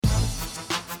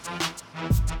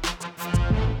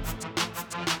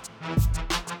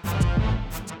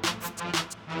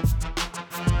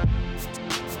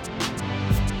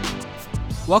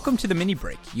Welcome to the Mini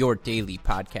Break, your daily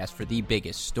podcast for the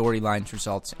biggest storylines,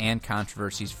 results, and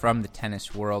controversies from the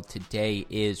tennis world. Today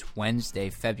is Wednesday,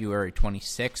 February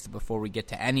 26th. Before we get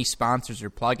to any sponsors or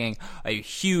plugging, a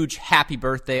huge happy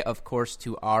birthday, of course,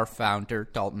 to our founder,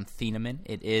 Dalton Thieneman.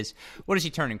 It is, what is he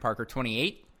turning, Parker,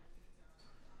 28?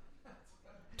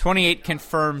 28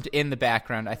 confirmed in the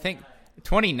background. I think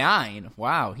 29.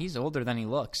 Wow, he's older than he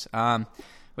looks,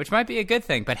 which might be a good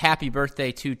thing. But happy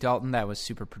birthday to Dalton. That was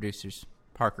super producers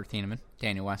Parker Thieneman,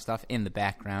 Daniel Westhoff in the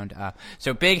background.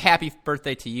 So big happy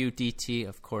birthday to you, DT.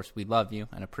 Of course, we love you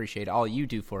and appreciate all you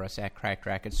do for us at Cracked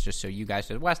Rackets. Just so you guys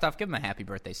know, Westhoff, give him a happy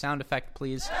birthday sound effect,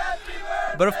 please.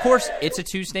 But of course, it's a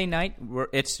Tuesday night.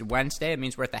 It's Wednesday. It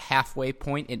means we're at the halfway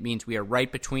point. It means we are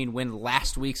right between when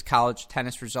last week's college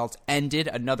tennis results ended.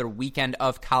 Another weekend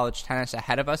of college tennis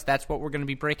ahead of us. That's what we're going to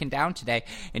be breaking down today.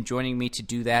 And joining me to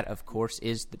do that, of course,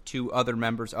 is the two other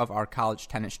members of our college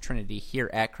tennis trinity here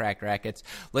at Cracked Rackets.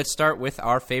 Let's start with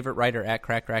our favorite writer at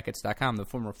crackrackets.com, the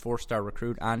former four-star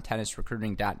recruit on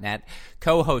tennisrecruiting.net,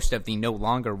 co-host of the no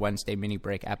longer Wednesday mini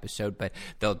break episode, but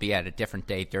they'll be at a different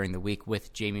day during the week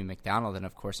with Jamie McDonald, and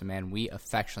of course a man we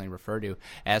affectionately refer to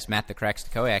as Matt the Cracks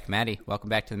Stokoyak. Matty, welcome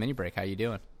back to the mini break. How you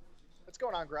doing? What's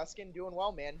going on, Gruskin? Doing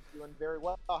well, man. Doing very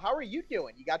well. How are you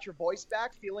doing? You got your voice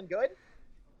back? Feeling good?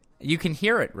 You can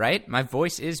hear it, right? My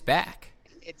voice is back.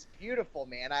 It's beautiful,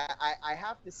 man. I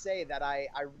have to say that I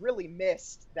really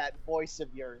missed that voice of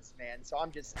yours, man. So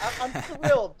I'm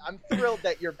thrilled. I'm thrilled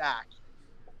that you're back.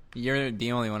 You're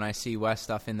the only one I see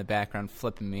Westhoff in the background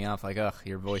flipping me off like, ugh,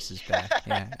 your voice is back.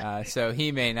 Yeah. So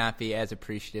he may not be as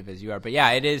appreciative as you are. But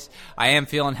yeah, it is. I am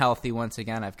feeling healthy once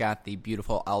again. I've got the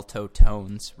beautiful alto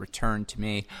tones returned to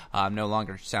me. No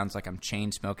longer sounds like I'm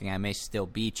chain smoking. I may still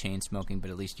be chain smoking, but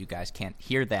at least you guys can't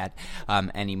hear that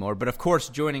anymore. But of course,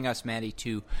 joining us, Maddie,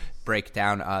 to break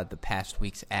down the past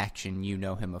week's action. You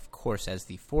know him, of course, as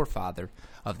the forefather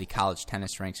of the college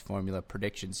tennis ranks formula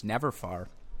predictions, never far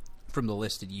from the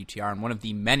listed UTR, and one of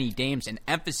the many dames, and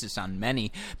emphasis on many,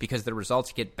 because the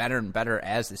results get better and better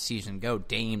as the season go,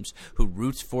 dames who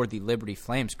roots for the Liberty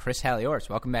Flames. Chris Halliors,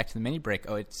 welcome back to the mini break.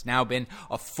 Oh, it's now been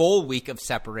a full week of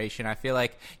separation. I feel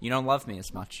like you don't love me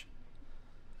as much.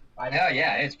 I know,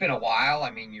 yeah. It's been a while.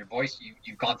 I mean, your voice,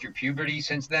 you've gone through puberty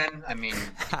since then. I mean,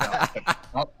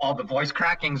 all the voice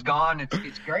cracking's gone.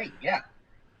 It's great, yeah.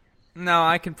 No,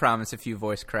 I can promise a few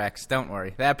voice cracks. Don't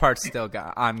worry. That part's still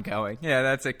ongoing. Yeah,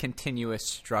 that's a continuous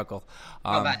struggle.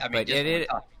 Michigan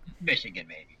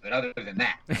maybe, but other than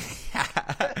that.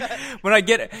 when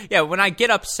I get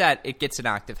upset, it gets an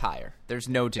octave higher. There's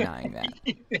no denying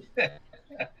that.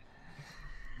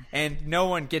 And no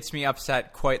one gets me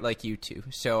upset quite like you two.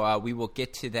 So we will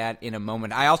get to that in a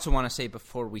moment. I also want to say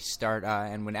before we start,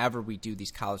 and whenever we do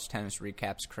these college tennis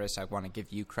recaps, Chris, I want to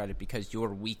give you credit because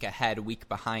your week ahead, week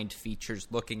behind features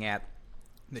looking at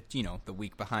the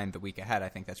week behind the week ahead. I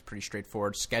think that's pretty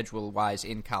straightforward. Schedule-wise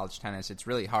in college tennis, it's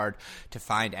really hard to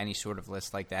find any sort of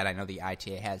list like that. I know the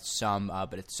ITA has some,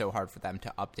 but it's so hard for them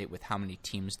to update with how many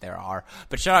teams there are.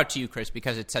 But shout out to you, Chris,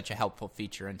 because it's such a helpful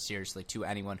feature, and seriously, to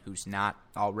anyone who's not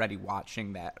already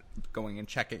watching that, going and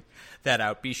checking that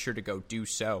out, be sure to go do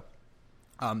so.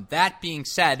 That being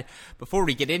said, before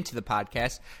we get into the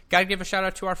podcast, got to give a shout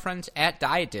out to our friends at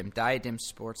Diadem. Diadem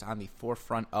Sports on the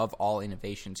forefront of all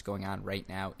innovations going on right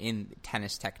now in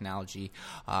tennis technology,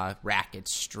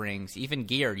 rackets, strings, even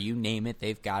gear, you name it,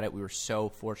 they've got it. We were so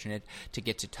fortunate to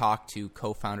get to talk to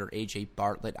co-founder AJ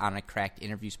Bartlett on a Cracked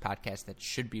Interviews podcast that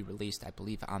should be released, I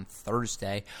believe, on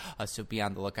Thursday. So be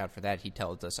on the lookout for that. He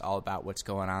tells us all about what's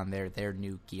going on there, their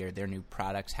new gear, their new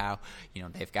products, how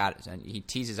they've got it. And he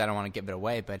teases, I don't want to give it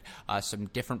away, but some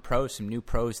different pros, some new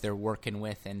pros they're working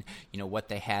with, and what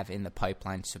they have in the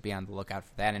pipeline. So be on the lookout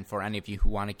for that. And for any of you who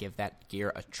want to give that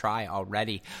gear a try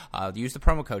already, use the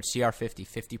promo code CR50,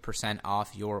 50%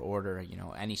 off your order.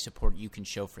 Any support you can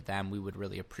show for them, we would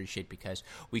really appreciate, because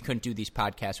we couldn't do these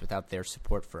podcasts without their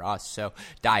support for us. So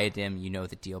Diadem, you know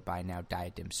the deal by now,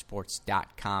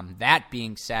 diademsports.com. That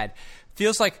being said,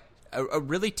 feels like a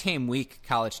really tame week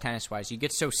college tennis-wise. You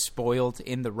get so spoiled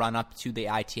in the run-up to the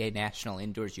ITA National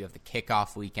Indoors. You have the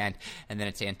kickoff weekend, and then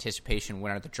it's anticipation.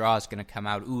 When are the draws going to come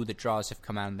out? Ooh, the draws have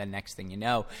come out, and then next thing you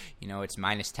know, it's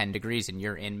minus 10 degrees, and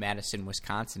you're in Madison,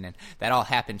 Wisconsin, and that all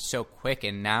happened so quick,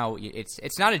 and now it's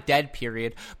not a dead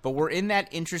period, but we're in that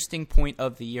interesting point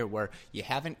of the year where you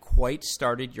haven't quite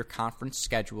started your conference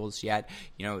schedules yet.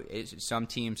 Some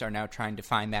teams are now trying to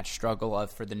find that struggle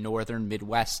for the northern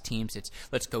Midwest teams.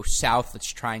 Let's go South.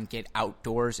 Let's try and get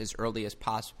outdoors as early as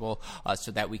possible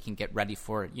so that we can get ready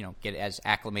for, get as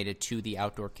acclimated to the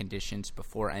outdoor conditions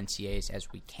before NCAAs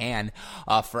as we can.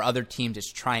 For other teams,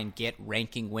 it's try and get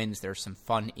ranking wins. There's some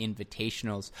fun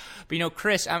invitationals. But,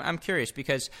 Chris, I'm curious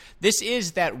because this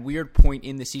is that weird point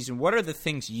in the season. What are the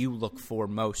things you look for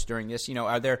most during this?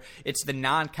 There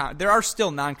are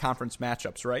still non-conference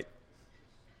matchups, right?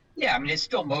 Yeah, I mean, it's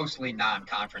still mostly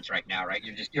non-conference right now, right?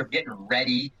 You're getting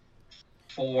ready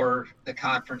for the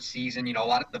conference season. A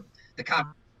lot of the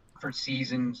conference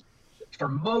seasons for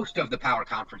most of the power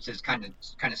conferences kind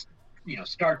of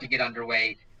start to get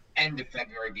underway end of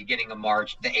February, beginning of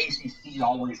March. The ACC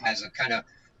always has a kind of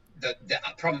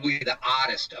probably the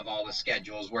oddest of all the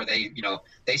schedules where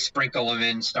they sprinkle them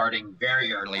in starting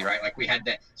very early, right? Like we had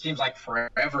that, seems like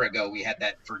forever ago, we had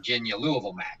that Virginia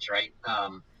Louisville match, right?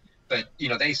 But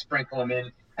they sprinkle them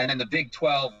in, and then the Big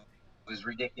 12 was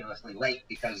ridiculously late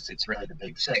because it's really the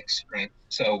Big 6, right?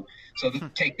 So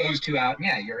take those two out.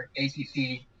 Yeah, your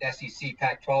ACC, SEC,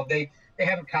 Pac-12, they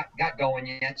haven't got going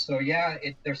yet. So yeah,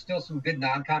 there's still some good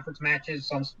non-conference matches.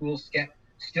 Some schools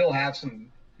still have some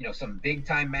big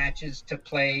time matches to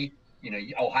play.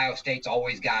 Ohio State's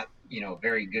always got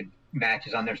very good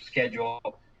matches on their schedule.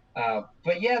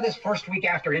 But yeah, this first week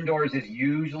after indoors is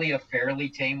usually a fairly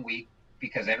tame week,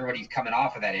 because everybody's coming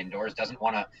off of that indoors, doesn't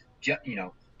want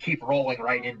to, keep rolling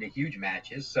right into huge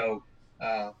matches. So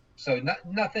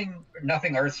nothing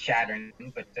earth shattering,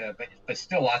 but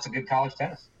still lots of good college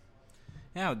tennis.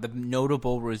 Now, the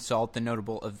notable result, the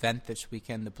notable event this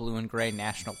weekend, the Blue and Gray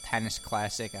National Tennis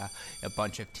Classic. A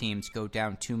bunch of teams go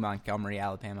down to Montgomery,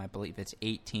 Alabama. I believe it's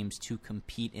 8 teams to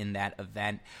compete in that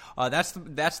event. That's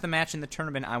the match in the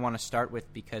tournament I want to start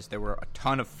with because there were a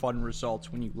ton of fun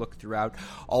results when you look throughout.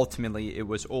 Ultimately, it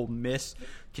was Ole Miss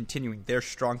continuing their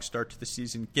strong start to the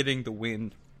season, getting the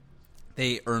win.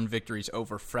 They earned victories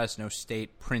over Fresno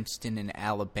State, Princeton, and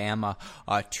Alabama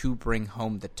to bring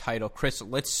home the title. Chris,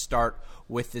 let's start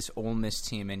with this Ole Miss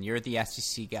team, and you're the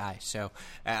SEC guy, so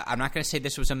I'm not going to say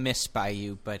this was a miss by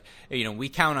you, but we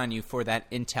count on you for that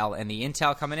intel, and the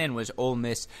intel coming in was Ole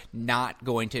Miss not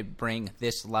going to bring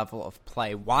this level of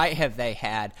play. Why have they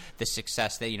had the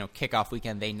success that, kickoff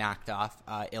weekend they knocked off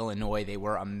Illinois? They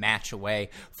were a match away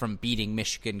from beating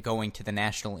Michigan, going to the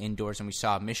national indoors, and we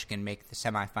saw Michigan make the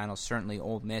semifinals. Certainly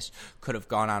Ole Miss could have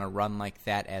gone on a run like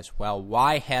that as well.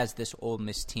 Why has this Ole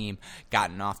Miss team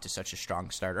gotten off to such a strong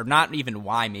start? Or not even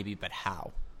why, maybe, but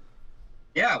how?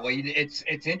 Yeah, well, it's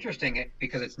interesting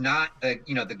because it's not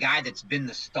the guy that's been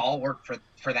the stalwart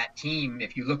for that team.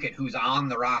 If you look at who's on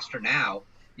the roster now,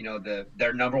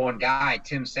 their number one guy,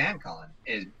 Tim Sandcolin,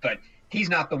 but he's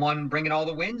not the one bringing all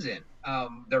the wins in.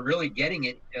 They're really getting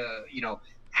it,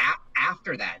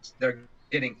 after that. They're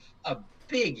getting a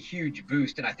big, huge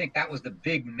boost, and I think that was the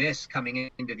big miss coming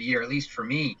into the year, at least for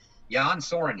me. Jan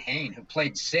Soren Hain, who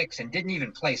played 6 and didn't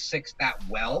even play 6 that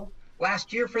well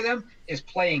last year for them, is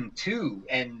playing 2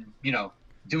 and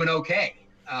doing okay.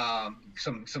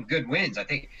 Some good wins. I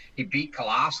think he beat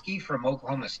Kolofsky from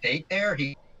Oklahoma State there.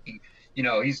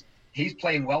 He's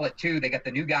playing well at 2. They got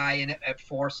the new guy in at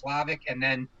 4, Slavic, and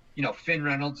then Finn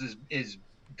Reynolds is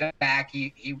back.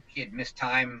 He had missed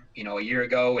time a year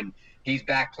ago, and he's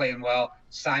back playing well.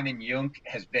 Simon Jung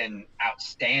has been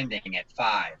outstanding at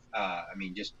 5.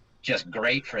 Just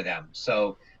great for them.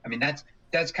 So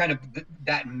that's kind of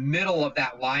that middle of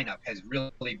that lineup has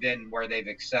really been where they've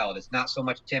excelled. It's not so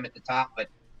much Tim at the top, but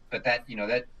that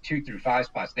that 2 through 5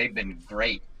 spots, they've been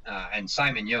great. And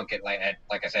Simon Jung at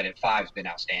like I said, at 5 has been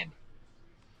outstanding.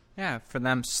 Yeah, for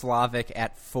them, Slavic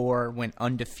at 4 went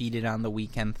undefeated on the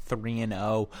weekend,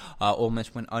 3-0. Ole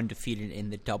Miss went undefeated in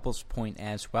the doubles point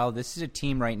as well. This is a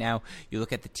team right now, you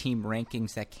look at the team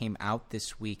rankings that came out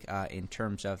this week in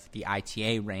terms of the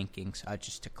ITA rankings,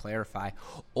 just to clarify.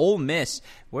 Ole Miss,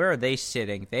 where are they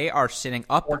sitting? They are sitting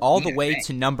up all the way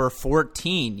to number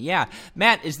 14. Yeah.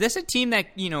 Matt, is this a team that,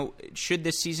 should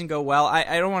this season go well?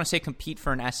 I don't want to say compete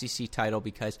for an SEC title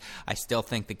because I still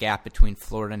think the gap between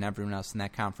Florida and everyone else in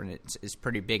that conference is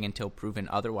pretty big until proven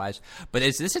otherwise. But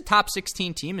is this a top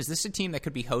 16 team? Is this a team that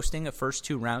could be hosting the first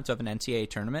 2 rounds of an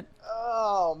NCAA tournament?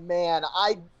 Oh, man,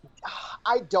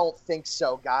 I don't think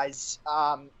so, guys.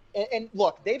 And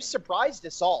look, they've surprised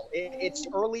us all. It's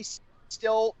early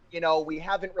still. We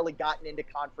haven't really gotten into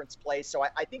conference play, so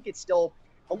I think it's still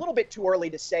a little bit too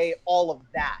early to say all of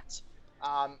that.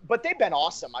 But they've been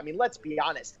awesome. Let's be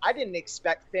honest. I didn't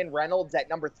expect Finn Reynolds at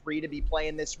number 3 to be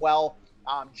playing this well.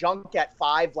 Junk at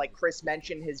 5, like Chris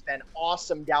mentioned, has been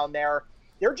awesome down there.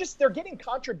 They're getting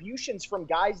contributions from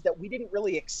guys that we didn't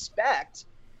really expect.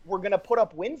 were going to put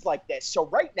up wins like this. So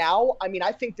right now, I mean,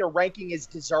 I think their ranking is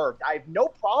deserved. I have no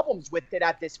problems with it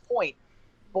at this point.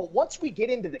 But once we get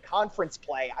into the conference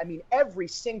play, I mean, every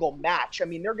single match, I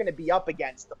mean, they're going to be up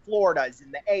against the Floridas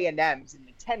and the A&Ms and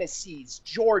the Tennessees,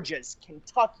 Georgias,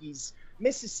 Kentuckys,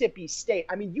 Mississippi State.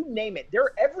 I mean, you name it.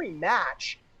 Every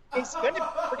match is going to be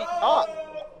pretty tough.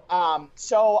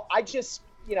 So I just,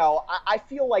 I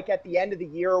feel like at the end of the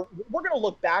year, we're going to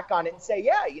look back on it and say,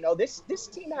 yeah, this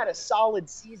team had a solid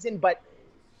season, but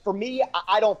for me,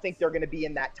 I don't think they're going to be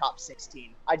in that top 16.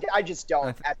 I just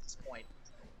don't at this point.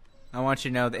 I want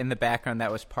you to know that in the background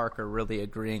that was Parker really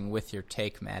agreeing with your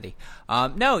take, Maddie.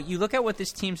 No, you look at what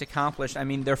this team's accomplished. I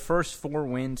mean, their first 4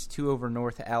 wins, 2 over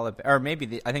North Alabama, or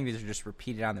maybe I think these are just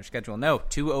repeated on their schedule. No,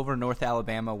 2 over North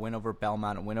Alabama, win over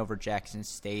Belmont, a win over Jackson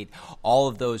State. All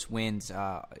of those wins,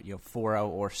 4-0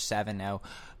 or 7-0.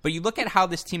 But you look at how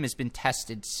this team has been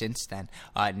tested since then.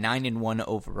 9-1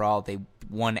 overall. They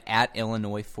won at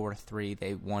Illinois 4-3.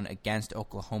 They won against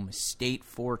Oklahoma State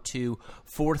 4-2,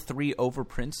 4-3 over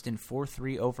Princeton,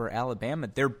 4-3 over Alabama.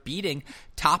 They're beating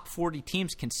top 40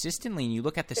 teams consistently, and you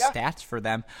look at the stats for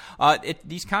them.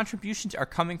 These contributions are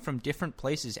coming from different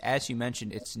places. As you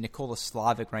mentioned, it's Nikola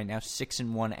Slavic right now,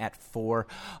 6-1 at 4.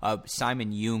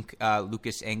 Simon Junk,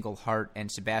 Lucas Engelhart,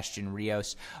 and Sebastian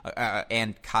Rios,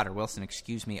 and Cotter Wilson,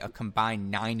 a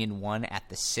combined 9-1 at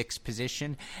the 6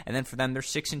 position. And then for them, they're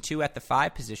 6-2 at the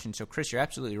 5 position. So, Chris, you're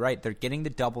absolutely right. They're getting the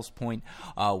doubles point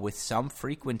with some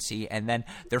frequency, and then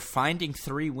they're finding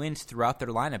 3 wins throughout their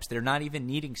lineups. They're not even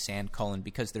needing Sand Cullen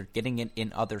because they're getting it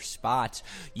in other spots.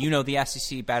 You know the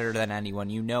SEC better than anyone.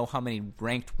 You know how many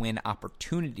ranked win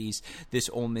opportunities this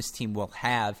Ole Miss team will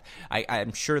have.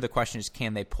 I'm sure the question is,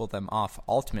 can they pull them off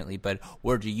ultimately? But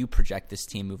where do you project this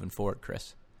team moving forward,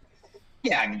 Chris?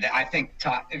 Yeah, I mean, I think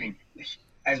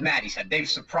as Maddie said, they've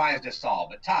surprised us all.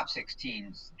 But top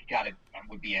 16's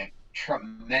would be a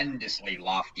tremendously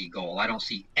lofty goal. I don't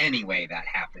see any way that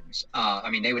happens.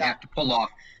 They would have to pull off.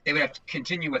 They would have to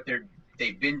continue what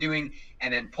they've been doing,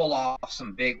 and then pull off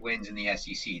some big wins in the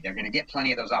SEC. They're going to get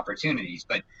plenty of those opportunities,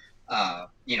 but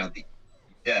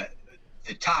the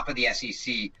top of the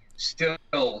SEC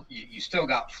still, you still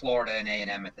got Florida and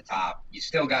A&M at the top. You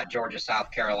still got Georgia, South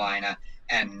Carolina,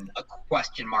 and a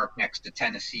question mark next to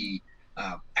Tennessee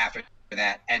after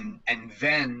that, and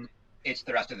then it's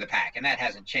the rest of the pack, and that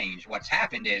hasn't changed. What's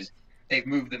happened is they've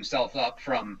moved themselves up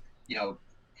from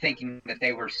thinking that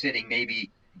they were sitting maybe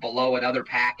below another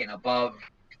pack and above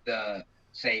the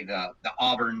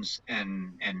Auburns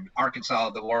and Arkansas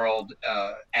of the world,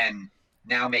 and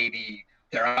now maybe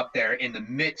they're up there in the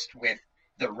midst with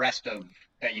the rest of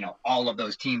all of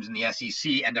those teams in the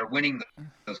SEC, and they're winning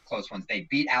those close ones. They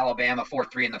beat Alabama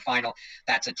 4-3 in the final.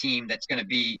 That's a team that's going to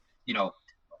be,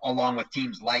 along with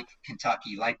teams like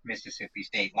Kentucky, like Mississippi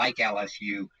State, like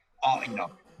LSU,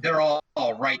 they're all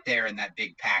right there in that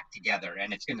big pack together,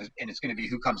 and it's going to be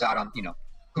who comes out on,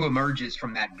 who emerges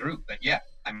from that group. But yeah,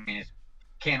 I mean,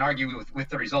 can't argue with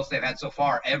the results they've had so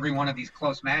far. Every one of these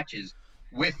close matches,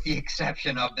 with the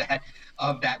exception of that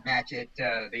match at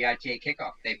the ITA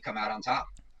kickoff, they've come out on top.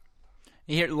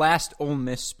 Here, last Ole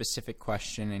Miss specific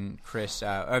question, and Chris,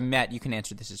 Matt, you can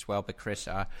answer this as well. But Chris,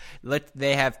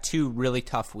 they have 2 really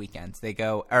tough weekends.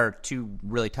 2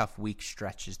 really tough week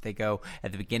stretches. They go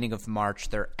at the beginning of March.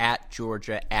 They're at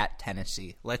Georgia, at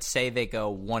Tennessee. Let's say they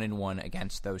go 1-1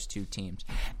 against those 2 teams.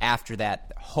 After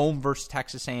that, home versus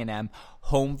Texas A&M,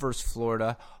 home versus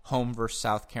Florida, home versus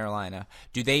South Carolina.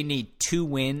 Do they need 2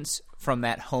 wins from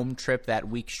that home trip, that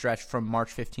week stretch from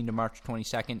March 15 to March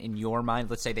 22nd in your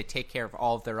mind? Let's say they take care of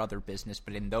all of their other business,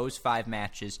 but in those 5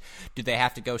 matches, do they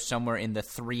have to go somewhere in the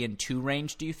 3-2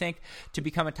 range, do you think, to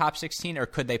become a top 16, or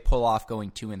could they pull off going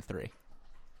 2-3?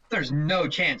 There's no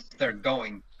chance they're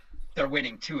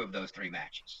winning 2 of those 3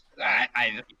 matches.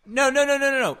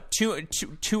 No.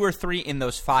 2 or 3 in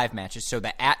those 5 matches. So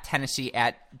the at Tennessee,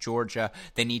 at Georgia,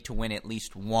 they need to win at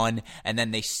least 1, and then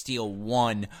they steal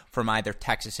 1 from either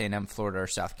Texas A&M, Florida, or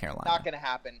South Carolina. Not going to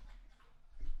happen.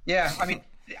 Yeah, I mean,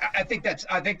 I think that's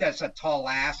a tall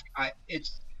ask. I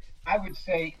would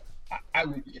say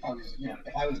if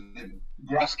I was the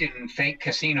Gruskin fake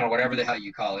casino, whatever the hell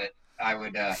you call it, I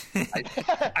would.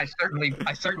 I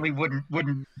certainly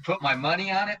wouldn't put my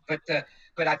money on it, but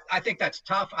I think that's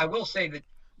tough. I will say that,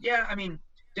 yeah. I mean,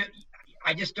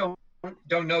 I just don't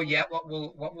know yet what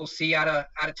we'll see out of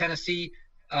Tennessee.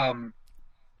 I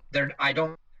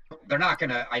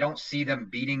don't see them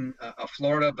beating a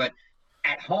Florida, but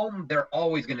at home they're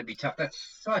always going to be tough. That's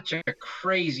such a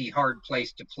crazy hard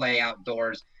place to play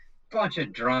outdoors. Bunch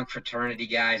of drunk fraternity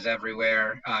guys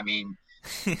everywhere. I mean,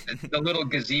 the little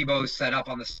gazebo set up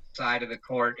on the side of the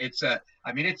court. It's a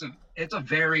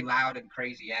very loud and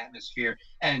crazy atmosphere,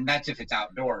 and that's if it's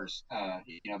outdoors.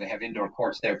 They have indoor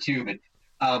courts there too, but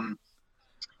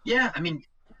yeah, I mean,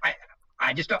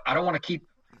 I just don't want to keep.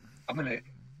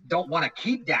 Don't want to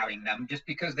keep doubting them just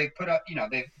because they put up.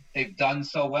 They've done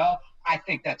so well. I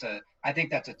think that's a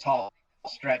tall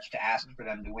stretch to ask for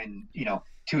them to win.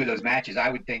 2 of those matches. I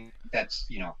would think that's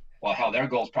well, hell, their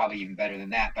goal is probably even better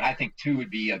than that. But I think 2 would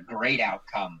be a great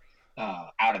outcome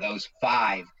out of those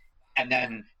 5. And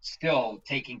then still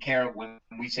taking care of, when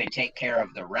we say take care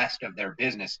of the rest of their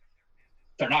business,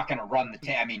 they're not going to run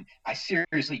the I mean, I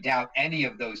seriously doubt any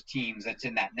of those teams that's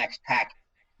in that next pack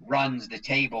runs the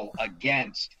table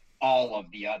against all of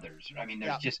the others. I mean,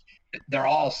 they're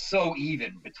all so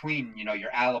even between,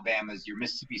 your Alabamas, your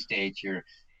Mississippi States, your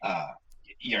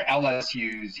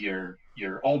LSUs,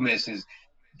 your Ole Misses,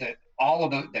 all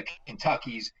of the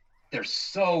Kentuckys. They're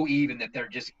so even that they're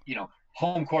just,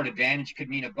 home court advantage could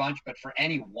mean a bunch, but for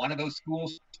any one of those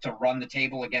schools to run the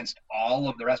table against all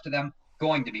of the rest of them,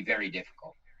 going to be very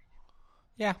difficult.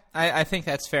 Yeah, I think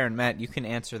that's fair. And Matt, you can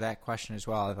answer that question as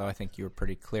well, although I think you were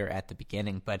pretty clear at the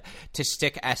beginning. But to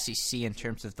stick SEC in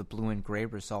terms of the blue and gray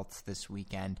results this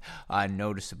weekend,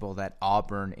 noticeable that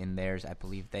Auburn in theirs, I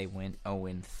believe they went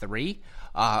 0-3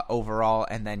 overall.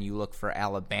 And then you look for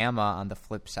Alabama on the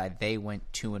flip side. They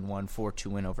went 2-1, 4-2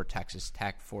 win over Texas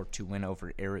Tech, 4-2 win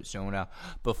over Arizona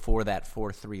before that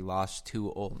 4-3 loss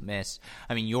to Ole Miss.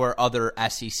 I mean, your other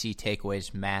SEC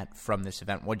takeaways, Matt, from this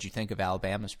event, what did you think of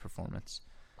Alabama's performance?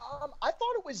 I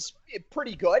thought it was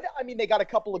pretty good. I mean, they got a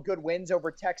couple of good wins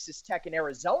over Texas Tech and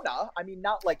Arizona. I mean,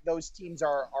 not like those teams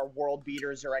are world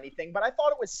beaters or anything, but I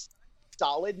thought it was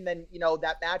solid. And then,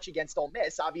 that match against Ole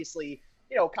Miss, obviously,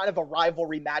 kind of a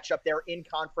rivalry matchup there, in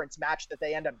conference match that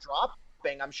they end up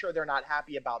dropping. I'm sure they're not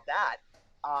happy about that.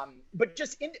 But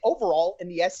just overall in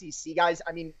the SEC, guys,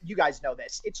 I mean, you guys know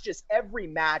this. It's just every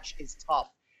match is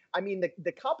tough. I mean,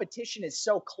 the competition is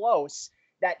so close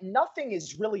that nothing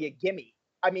is really a gimme.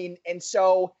 I mean, and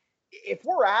so if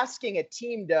we're asking a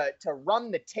team to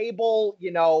run the table,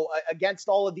 against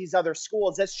all of these other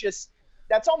schools,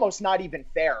 that's almost not even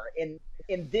fair in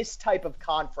this type of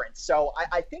conference. So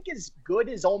I think as good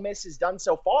as Ole Miss has done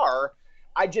so far,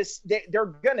 they're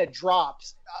going to drop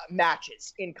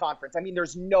matches in conference. I mean,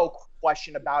 there's no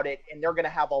question about it, and they're going to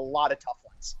have a lot of tough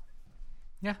ones.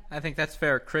 Yeah, I think that's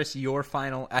fair. Chris, your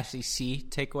final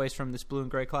SEC takeaways from this Blue and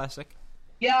Gray Classic?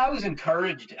 Yeah, I was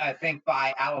encouraged, I think,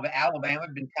 by Alabama. Alabama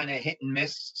had been kind of hit and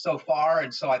miss so far.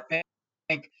 And so I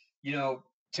think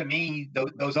to me,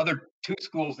 those other 2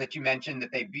 schools that you mentioned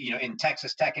that they beat, in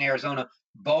Texas Tech and Arizona,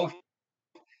 both,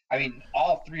 I mean,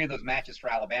 all 3 of those matches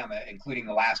for Alabama, including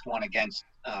the last one against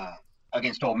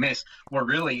Ole Miss, were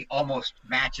really almost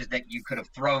matches that you could have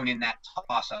thrown in that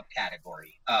toss-up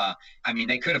category. I mean,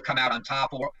 they could have come out on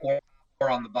top or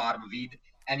on the bottom of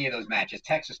any of those matches.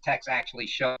 Texas Tech's actually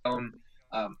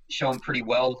shown pretty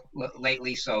well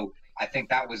lately, so I think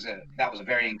that was a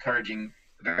very encouraging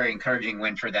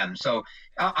win for them. So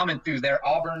I'm enthused there.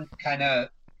 Auburn kind of,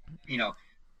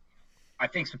 I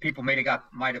think some people might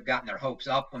have gotten their hopes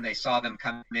up when they saw them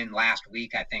come in last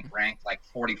week. I think ranked like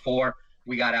 44.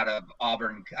 We got out of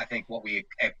Auburn, I think, what we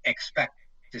expect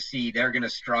to see. They're going to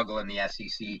struggle in the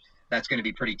SEC. That's going to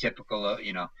be pretty typical.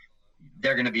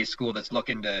 They're going to be a school that's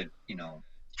looking to,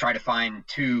 try to find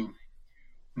 2-3,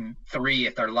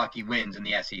 if they're lucky, wins in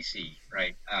the SEC,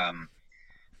 right?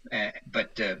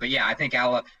 But yeah, I think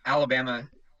Alabama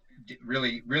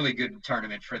really, really good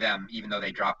tournament for them, even though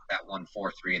they dropped that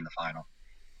 1-4-3 in the final.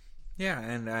 Yeah,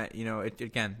 and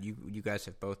again, you guys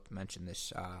have both mentioned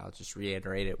this. I'll just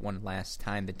reiterate it one last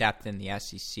time. The depth in the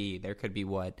SEC, there could be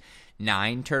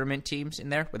 9 tournament teams in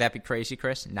there. Would that be crazy,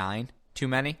 Chris? 9? Too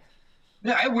many?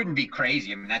 No, it wouldn't be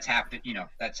crazy. I mean, that's happened.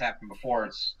 That's happened before.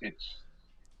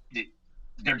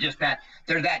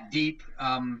 They're that deep.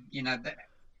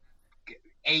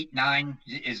 8, 9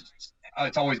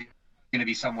 it's always going to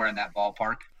be somewhere in that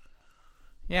ballpark.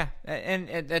 Yeah,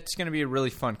 and that's going to be a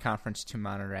really fun conference to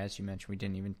monitor. As you mentioned,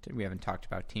 we haven't talked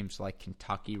about teams like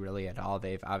Kentucky really at all.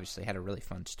 They've obviously had a really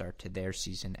fun start to their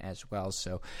season as well.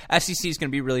 So SEC is going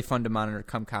to be really fun to monitor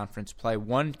come conference play.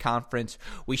 One conference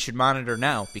we should monitor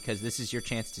now, because this is your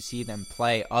chance to see them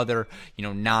play other,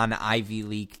 non-Ivy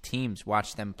League teams.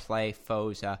 Watch them play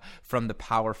foes from the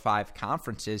Power 5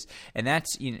 conferences, and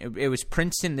that's it was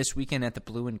Princeton this weekend at the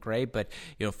Blue and Gray, but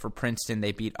for Princeton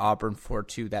they beat Auburn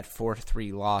 4-2. That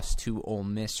 4-3 loss to Ole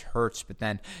Miss hurts, but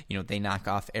then, they knock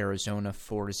off Arizona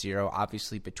 4-0.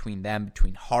 Obviously, between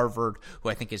Harvard, who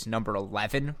I think is number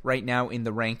 11 right now in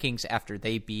the rankings after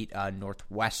they beat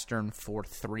Northwestern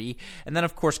 4-3. And then,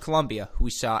 of course, Columbia, who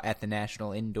we saw at the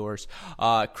National Indoors.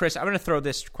 Chris, I'm going to throw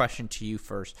this question to you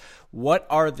first. What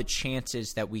are the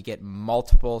chances that we get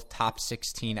multiple top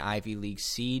 16 Ivy League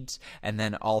seeds? And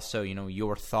then also,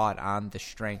 your thought on the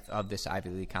strength of this Ivy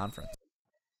League conference.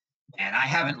 And I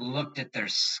haven't looked at their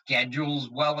schedules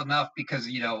well enough because,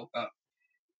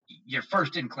 your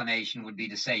first inclination would be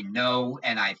to say no.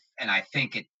 And I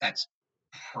think that's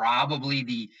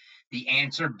probably the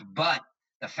answer. But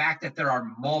the fact that there are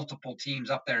multiple teams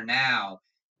up there now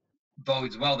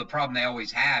bodes well. The problem they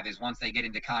always have is once they get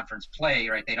into conference play,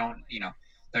 right, they don't,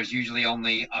 there's usually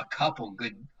only a couple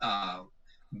good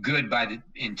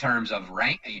in terms of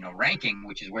ranking,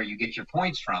 which is where you get your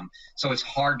points from. So it's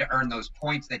hard to earn those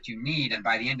points that you need. And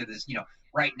by the end of this,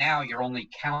 right now you're only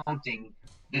counting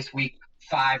this week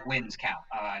 5 wins count.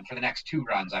 And for the next 2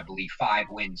 runs, I believe 5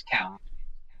 wins count.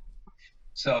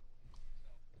 So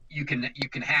you can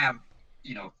have,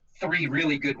 3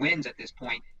 really good wins at this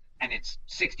point, and it's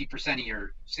 60%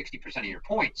 of your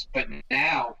points. But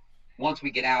now, once we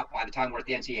get out, by the time we're at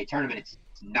the NCAA tournament, it's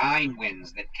 9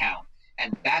 wins that count.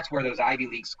 And that's where those Ivy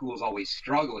League schools always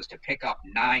struggle, is to pick up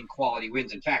 9 quality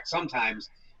wins. In fact, sometimes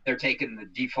they're taking the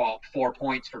default 4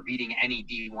 points for beating any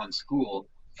D1 school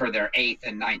for their 8th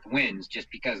and 9th wins, just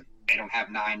because they don't have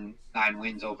nine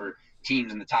wins over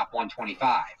teams in the top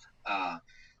 125.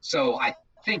 So I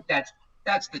think that's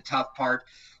the tough part.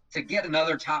 To get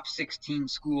another top 16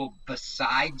 school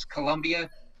besides Columbia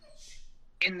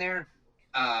in there,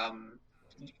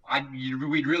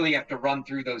 we'd really have to run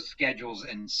through those schedules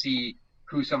and see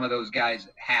who some of those guys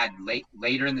had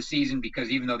later in the season, because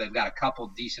even though they've got a couple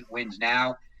decent wins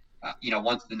now,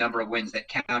 once the number of wins that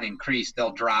count increase,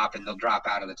 they'll drop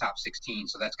out of the top 16.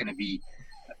 So that's going to be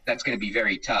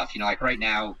very tough. Like right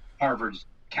now, Harvard's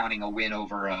counting a win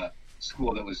over a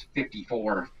school that was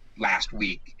 54 last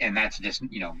week, and that's just,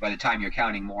 by the time you're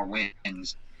counting more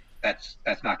wins, that's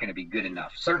not going to be good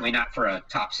enough. Certainly not for a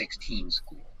top 16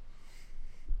 school.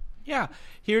 Yeah,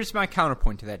 here's my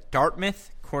counterpoint to that.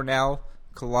 Dartmouth, Cornell,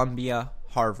 Columbia,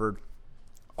 Harvard,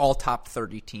 all top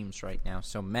 30 teams right now.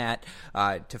 So, Matt,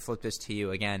 to flip this to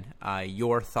you again,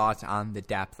 your thoughts on the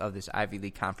depth of this Ivy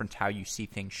League conference, how you see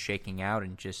things shaking out,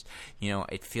 and just,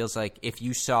 it feels like if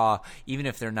you saw, even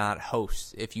if they're not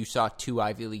hosts, if you saw 2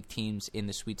 Ivy League teams in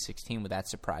the Sweet 16, would that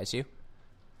surprise you?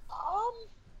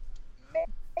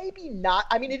 Maybe not.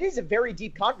 I mean, it is a very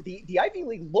deep conference. The Ivy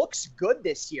League looks good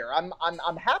this year.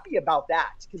 I'm happy about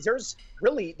that, because there's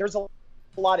a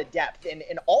lot of depth,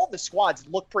 and all the squads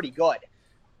look pretty good.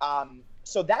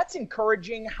 So that's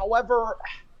encouraging. However,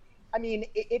 I mean,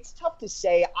 it's tough to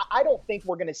say. I don't think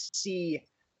we're going to see,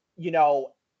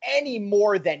 any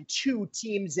more than 2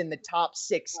 teams in the top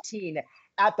 16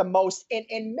 at the most,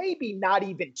 and maybe not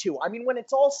even 2. I mean, when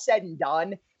it's all said and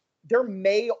done, there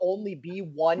may only be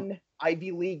 1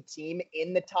 Ivy League team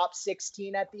in the top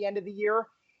 16 at the end of the year.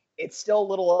 It's still a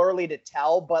little early to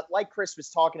tell, but like Chris was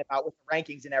talking about with the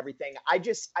rankings and everything, I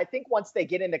think once they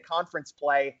get into conference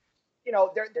play,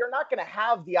 they're not going to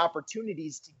have the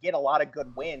opportunities to get a lot of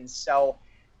good wins. So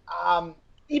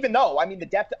even though, I mean, the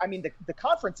depth, I mean, the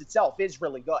conference itself is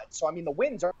really good. So, I mean, the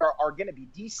wins are going to be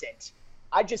decent.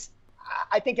 I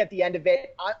think at the end of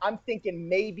it, I'm thinking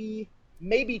maybe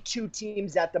 2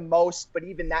 teams at the most, but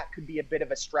even that could be a bit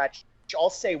of a stretch. I'll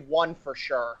say 1 for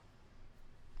sure.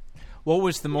 What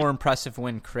was the more impressive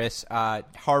win, Chris?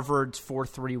 Harvard's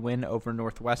 4-3 win over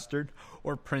Northwestern,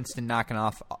 or Princeton knocking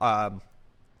off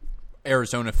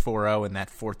Arizona 4-0 in that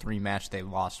 4-3 match they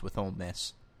lost with Ole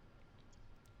Miss?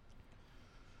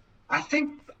 I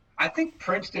think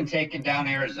Princeton taking down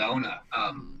Arizona.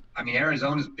 I mean,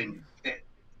 Arizona's been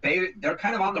they're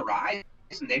kind of on the rise,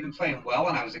 and they've been playing well,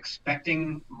 and I was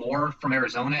expecting more from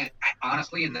Arizona,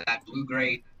 honestly, in that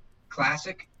Blue-Gray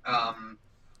Classic.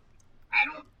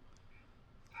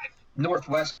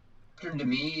 Northwestern to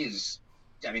me is,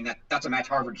 I mean, that's a match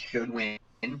Harvard should win.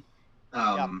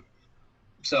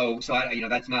 So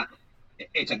that's not,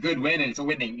 it's a good win, and it's a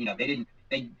win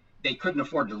they couldn't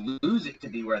afford to lose it to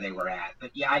be where they were at.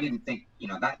 But yeah, I didn't think,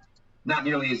 that not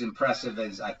nearly as impressive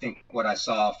as I think what I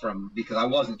saw because I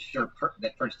wasn't sure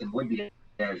that Princeton would be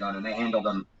Arizona, and they handled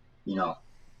them,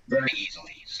 very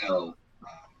easily. So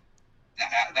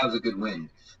that was a good win.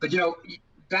 But,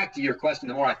 back to your question,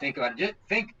 the more I think about it, just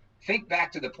think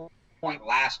back to the point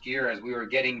last year as we were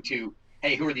getting to,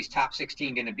 hey, who are these top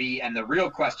 16 going to be? And the real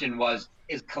question was,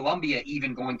 is Columbia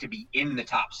even going to be in the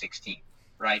top 16,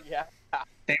 right? Yeah.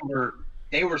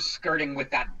 they were skirting with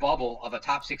that bubble of a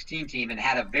top 16 team and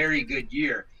had a very good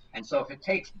year. And so if it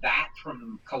takes that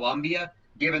from Columbia,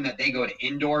 given that they go to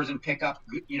indoors and pick up,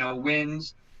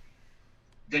 wins,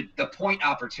 the point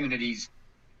opportunities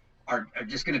are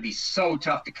just going to be so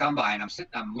tough to come by. And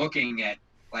I'm looking at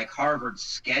like Harvard's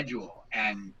schedule,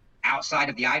 and outside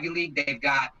of the Ivy League, they've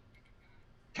got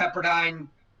Pepperdine,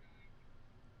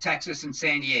 Texas, and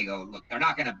San Diego. Look, they're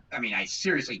not going to, I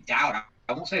seriously doubt,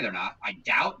 I won't say they're not. I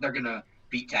doubt they're going to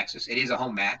beat Texas. It is a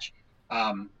home match.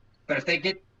 But if they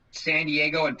get San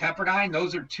Diego and Pepperdine,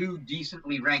 those are two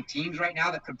decently ranked teams right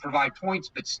now that could provide points,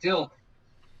 but still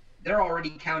they're already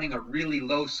counting a really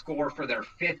low score for their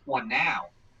fifth one now.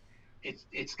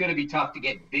 It's going to be tough to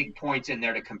get big points in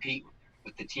there to compete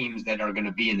with the teams that are going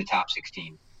to be in the top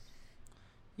 16.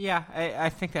 Yeah, I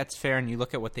think that's fair, and you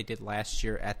look at what they did last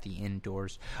year at the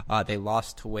indoors. They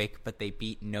lost to Wake, but they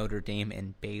beat Notre Dame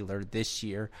and Baylor this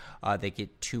year. They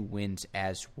get 2 wins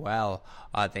as well.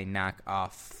 They knock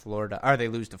off Florida, or they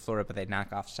lose to Florida, but they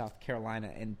knock off South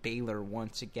Carolina and Baylor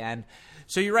once again.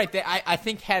 So you're right. I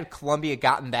think had Columbia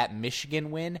gotten that Michigan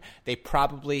win, they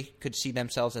probably could see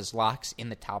themselves as locks in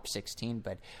the top 16,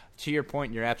 but to your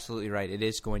point, you're absolutely right. It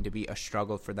is going to be a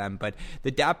struggle for them. But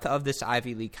the depth of this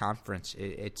Ivy League conference,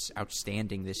 it's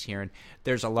outstanding this year. And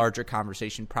there's a larger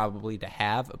conversation probably to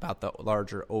have about the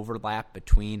larger overlap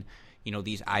between,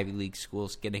 these Ivy League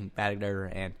schools getting better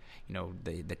and,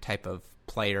 the type of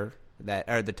player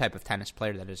the type of tennis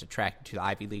player that is attracted to the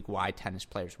Ivy League, why tennis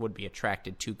players would be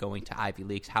attracted to going to Ivy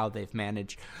Leagues, how they've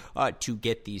managed to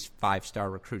get these 5-star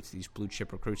recruits, these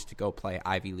blue-chip recruits to go play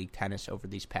Ivy League tennis over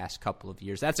these past couple of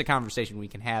years. That's a conversation we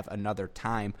can have another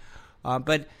time.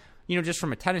 But, just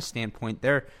from a tennis standpoint,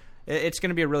 it's going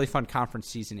to be a really fun conference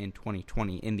season in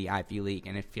 2020 in the Ivy League,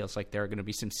 and it feels like there are going to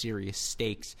be some serious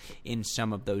stakes in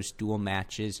some of those dual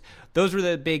matches. Those were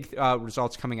the big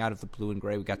results coming out of the blue and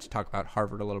gray. We got to talk about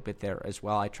Harvard a little bit there as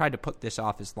well. I tried to put this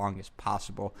off as long as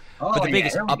possible. But the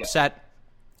biggest upset,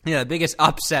 the biggest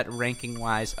upset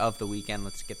ranking-wise of the weekend,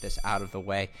 let's get this out of the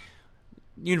way.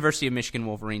 University of Michigan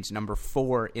Wolverines, number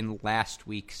 4 in last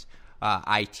week's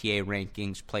ITA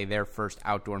rankings, play their first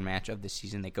outdoor match of the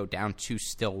season. They go down to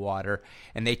Stillwater,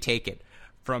 and they take it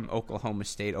from Oklahoma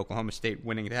State. Oklahoma State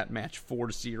winning that match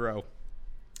 4-0.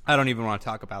 I don't even want to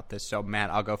talk about this, so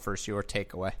Matt, I'll go first. Your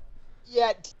takeaway.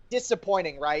 Yeah,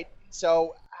 disappointing, right?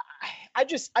 So I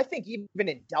think even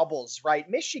in doubles, right?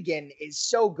 Michigan is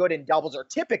so good in doubles, or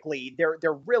typically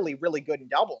they're really, really good in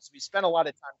doubles. We spent a lot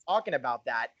of time talking about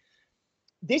that.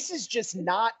 This is just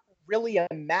not really a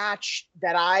match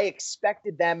that I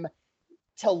expected them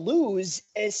to lose,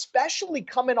 especially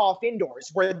coming off indoors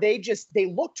where they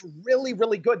looked really,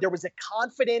 really good. There was a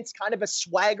confidence, kind of a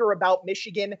swagger about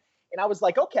Michigan. And I was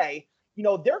like, okay,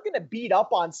 they're going to beat up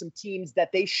on some teams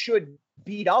that they should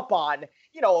beat up on.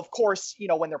 Of course,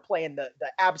 when they're playing the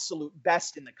absolute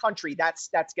best in the country, that's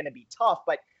going to be tough.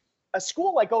 But a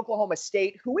school like Oklahoma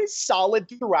State, who is solid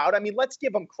throughout, let's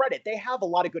give them credit. They have a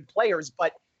lot of good players,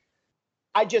 but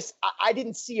I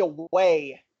didn't see a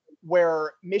way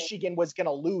where Michigan was going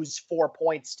to lose 4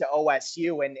 points to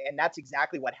OSU, and that's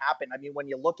exactly what happened. When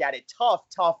you look at it,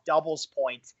 tough doubles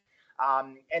point.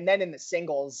 And then in the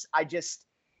singles,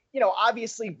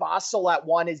 obviously Vassal at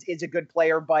 1 is a good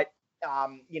player, but,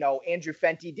 Andrew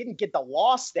Fenty didn't get the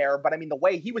loss there, but the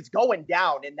way he was going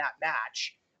down in that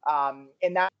match,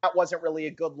 and that wasn't really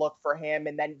a good look for him.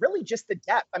 And then really just the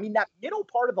depth. That middle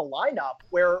part of the lineup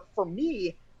where, for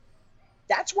me,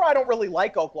 that's where I don't really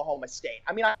like Oklahoma State.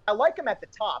 I like them at the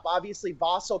top. Obviously,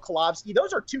 Vassal, Kolovsky,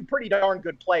 those are 2 pretty darn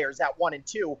good players at 1 and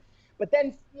 2. But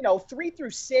then, 3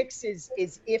 through 6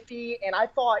 is iffy. And I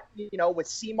thought, with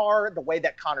Seymour, the way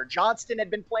that Connor Johnston had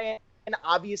been playing, and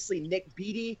obviously Nick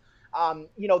Beattie,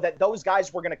 that those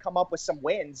guys were going to come up with some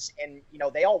wins. And,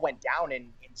 they all went down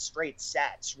in straight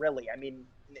sets, really.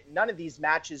 None of these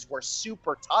matches were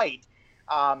super tight.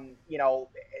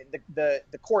 The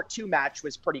court 2 match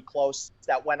was pretty close.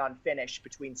 That went unfinished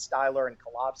between Styler and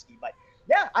Kolovsky. But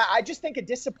yeah, I just think a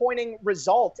disappointing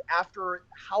result after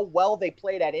how well they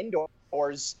played at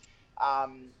indoors.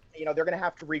 They're going to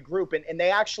have to regroup, and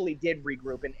they actually did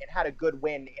regroup and had a good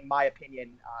win, in my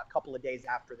opinion, a couple of days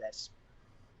after this.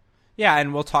 Yeah,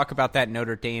 and we'll talk about that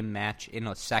Notre Dame match in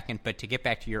a second. But to get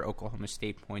back to your Oklahoma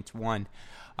State points, one,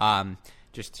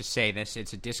 just to say this,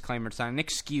 it's a disclaimer. It's not an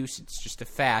excuse. It's just a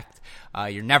fact.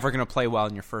 You're never going to play well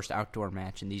in your first outdoor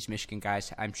match. And these Michigan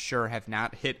guys, I'm sure, have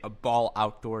not hit a ball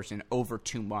outdoors in over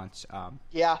 2 months.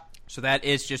 Yeah. So that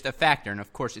is just a factor. And,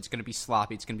 of course, it's going to be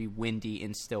sloppy. It's going to be windy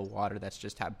in Stillwater. That's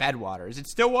just how Bedwater. Is it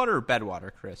Stillwater or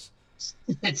Bedwater, Chris?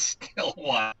 It's still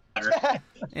water.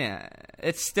 Yeah,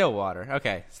 it's Stillwater.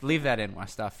 Okay, so leave that in,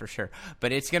 Westhoff, for sure.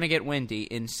 But it's going to get windy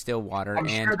in Stillwater. I'm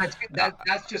sure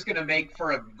that's just going to make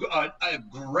for a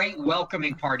great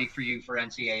welcoming party for you for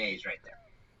NCAAs right there.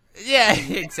 Yeah,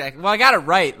 exactly. Well, I got it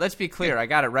right. Let's be clear. I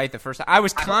got it right the first time. I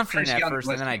was confident at first,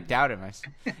 and then I doubted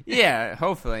myself. Yeah,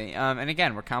 hopefully. And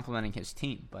again, we're complimenting his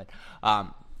team. But,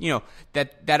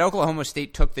 that Oklahoma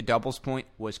State took the doubles point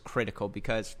was critical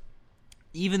because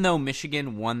even though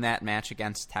Michigan won that match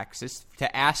against Texas,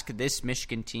 to ask this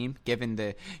Michigan team, given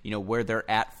the where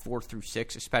they're at 4 through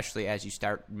 6, especially as you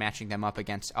start matching them up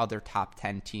against other top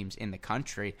 10 teams in the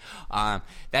country,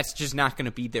 that's just not going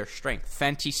to be their strength.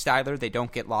 Fenty, Styler, they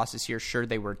don't get losses here. Sure,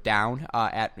 they were down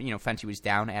Fenty was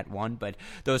down at 1, but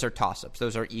those are toss-ups.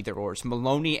 Those are either ors.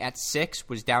 Maloney at 6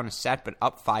 was down a set, but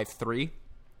up 5-3.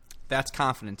 That's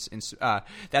confidence.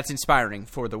 That's inspiring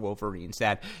for the Wolverines,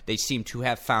 that they seem to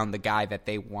have found the guy that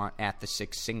they want at the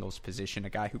 6 singles position, a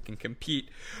guy who can compete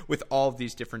with all of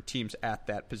these different teams at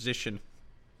that position.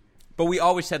 But we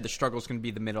always said the struggle is going to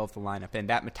be the middle of the lineup, and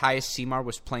that Matthias Seymour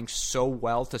was playing so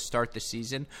well to start the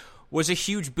season was a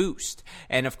huge boost.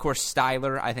 And, of course,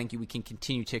 Styler, I think we can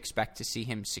continue to expect to see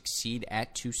him succeed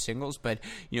at 2 singles. But,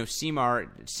 Seymour,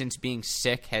 since being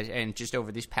sick, and just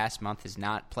over this past month, has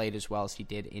not played as well as he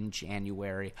did in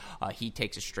January. He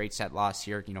takes a straight set loss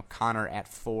here. Connor at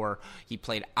 4, he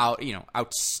played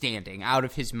outstanding, out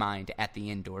of his mind at the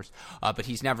indoors. But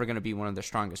he's never going to be one of the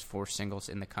strongest 4 singles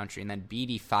in the country. And then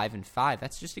Beatty 5-5.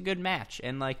 That's just a good match.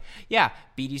 And,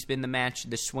 Beatty's been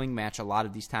the swing match a lot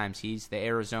of these times. He's the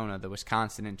Arizona, the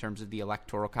Wisconsin in terms of the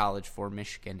Electoral College for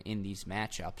Michigan in these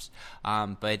matchups.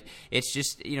 But it's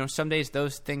just, some days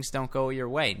those things don't go your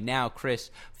way. Now, Chris,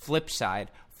 flip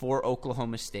side for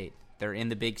Oklahoma State. They're in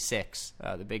the Big 6,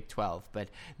 the Big 12. But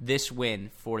this win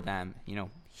for them,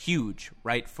 huge,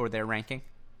 right, for their ranking?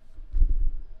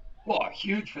 Well,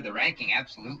 huge for the ranking,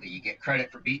 absolutely. You get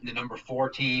credit for beating the number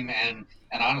 4 team, and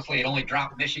honestly, it only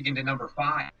dropped Michigan to number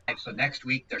 5. So next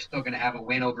week, they're still going to have a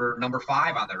win over number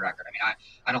 5 on their record.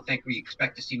 I don't think we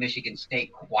expect to see Michigan stay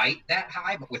quite that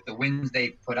high, but with the wins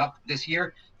they've put up this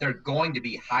year, they're going to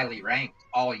be highly ranked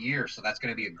all year. So that's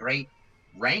going to be a great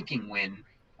ranking win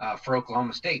for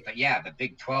Oklahoma State. But yeah, the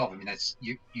Big 12. That's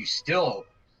you still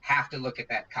have to look at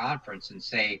that conference and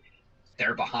say,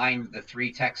 they're behind the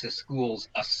 3 Texas schools,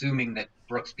 assuming that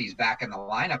Brooksby's back in the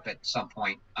lineup at some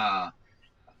point. I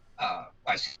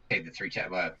say the 3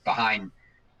 behind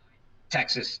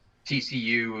Texas,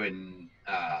 TCU,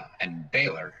 and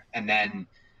Baylor, and then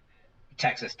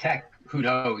Texas Tech. Who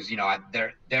knows?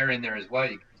 They're in there as well,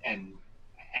 and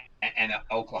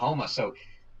Oklahoma. So,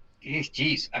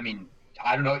 geez, I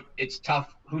don't know. It's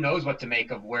tough. Who knows what to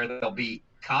make of where they'll be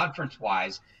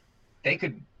conference-wise?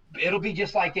 It'll be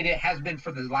just like it has been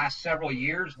for the last several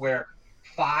years, where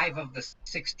 5 of the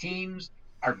 6 teams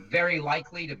are very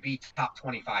likely to be top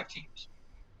 25 teams.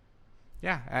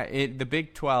 Yeah, the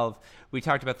Big 12, we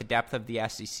talked about the depth of the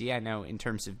SEC. I know in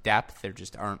terms of depth, there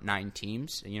just aren't 9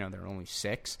 teams. There are only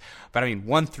 6. But,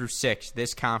 1 through 6,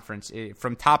 this conference,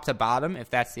 from top to bottom,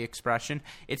 if that's the expression,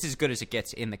 it's as good as it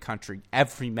gets in the country.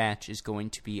 Every match is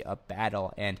going to be a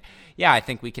battle. And, yeah, I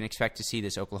think we can expect to see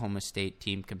this Oklahoma State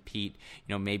team compete,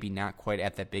 maybe not quite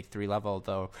at that Big 3 level,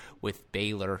 though with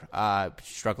Baylor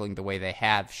struggling the way they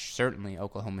have, certainly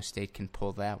Oklahoma State can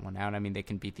pull that one out. They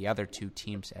can beat the other 2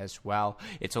 teams as well.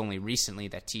 It's only recently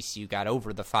that TCU got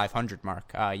over the 500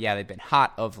 mark. They've been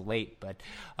hot of late, but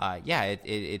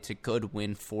it's a good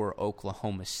win for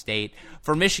Oklahoma State.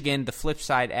 For Michigan, the flip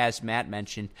side, as Matt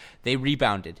mentioned, they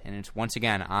rebounded, and it's once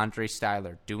again Andre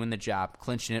Styler doing the job,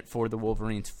 clinching it for the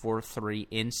Wolverines 4-3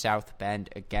 in South Bend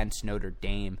against Notre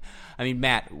Dame.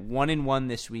 Matt, 1-1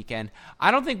 this weekend.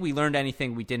 I don't think we learned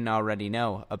anything we didn't already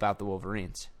know about the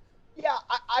Wolverines. Yeah,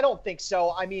 I don't think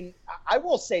so. I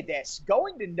will say this.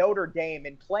 Going to Notre Dame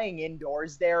and playing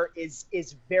indoors there is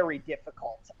very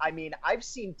difficult. I've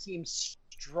seen teams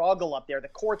struggle up there. The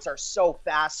courts are so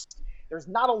fast. There's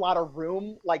not a lot of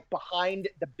room, behind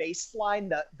the baseline.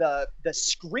 The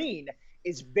screen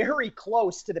is very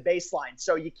close to the baseline,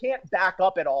 so you can't back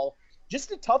up at all.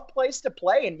 Just a tough place to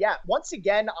play. And, yeah, once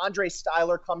again, Andre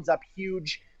Styler comes up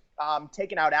huge.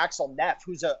 Taking out Axel Neff,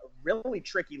 who's a really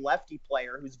tricky lefty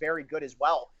player who's very good as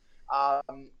well.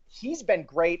 He's been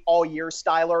great all year,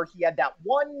 Styler. He had that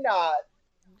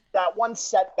one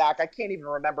setback. I can't even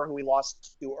remember who he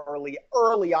lost to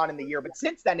early on in the year, but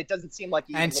since then it doesn't seem like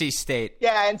NC State.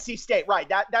 Yeah, NC State, right.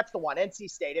 That's the one, NC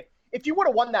State. If you would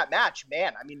have won that match,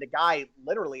 man, the guy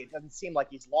literally, it doesn't seem like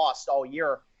he's lost all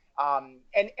year. And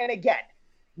again,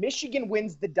 Michigan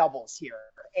wins the doubles here.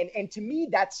 And to me,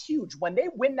 that's huge. When they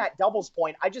win that doubles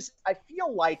point, I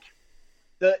feel like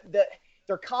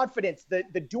their confidence,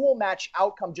 the dual match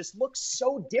outcome just looks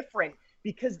so different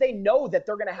because they know that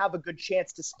they're going to have a good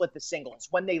chance to split the singles.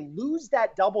 When they lose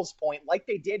that doubles point like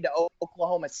they did to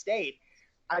Oklahoma State,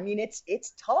 I mean,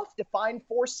 it's tough to find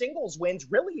 4 singles wins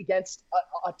really against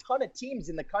a ton of teams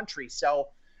in the country. So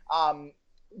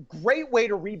great way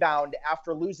to rebound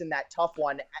after losing that tough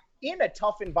one in a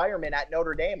tough environment at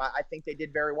Notre Dame. I think they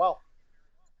did very well.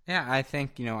 Yeah, I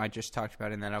think, I just talked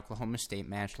about in that Oklahoma State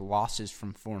match, losses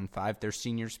from 4 and 5, their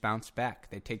seniors bounce back.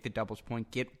 They take the doubles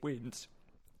point, get wins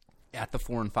at the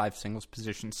 4 and 5 singles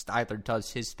position. Styler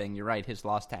does his thing. You're right. His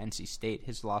loss to NC State,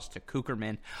 his loss to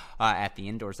Cookerman at the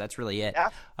indoors. That's really it.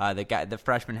 Yeah. The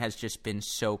freshman has just been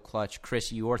so clutch.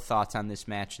 Chris, your thoughts on this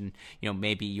match, and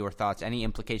maybe your thoughts, any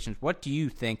implications? What do you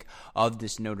think of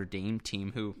this Notre Dame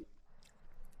team, who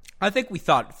I think we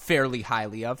thought fairly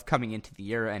highly of coming into the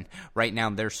year, and right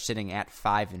now they're sitting at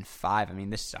 5 and 5. I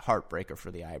mean, this is a heartbreaker for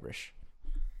the Irish.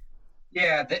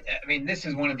 Yeah, this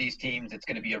is one of these teams that's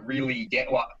going to be a really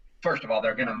first of all,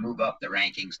 they're going to move up the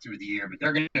rankings through the year, but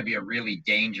they're going to be a really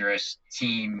dangerous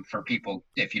team for people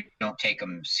if you don't take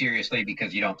them seriously,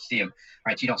 because you don't see them,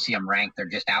 right? You don't see them ranked. They're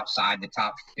just outside the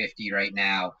top 50 right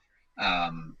now.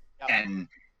 And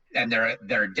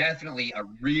they're definitely a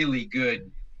really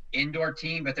good indoor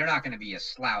team, but they're not going to be a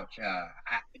slouch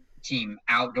team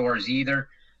outdoors either.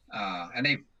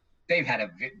 And they've had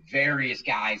various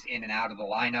guys in and out of the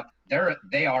lineup.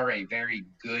 They are a very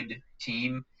good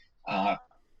team.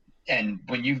 And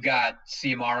when you've got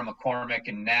Ciamara, McCormick,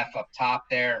 and Neff up top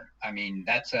there, I mean,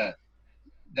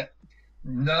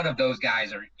 none of those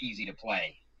guys are easy to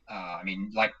play. I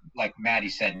mean, like Maddie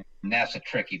said, Neff's a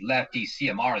tricky lefty.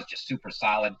 Ciamara is just super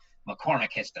solid.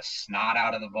 McCormick hits the snot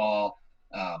out of the ball.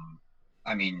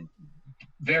 I mean,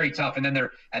 very tough. And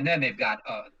then they've got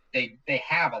they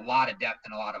have a lot of depth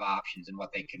and a lot of options in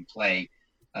what they can play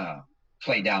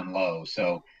down low.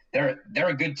 So they're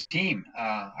a good team.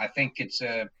 I think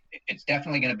it's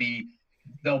definitely going to be,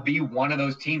 they'll be one of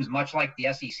those teams, much like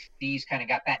the SEC's kind of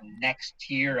got that next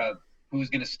tier of who's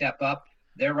going to step up.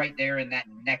 They're right there in that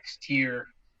next tier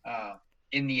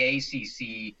in the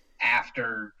ACC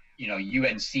after,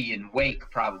 UNC and Wake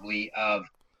probably, of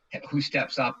who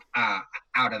steps up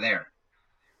out of there.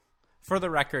 For the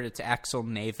record, it's Axel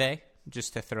Neve,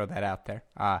 just to throw that out there.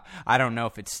 I don't know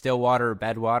if it's Stillwater or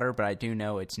Bedwater, but I do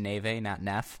know it's Neve, not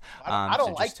Neff. I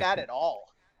don't like that at all.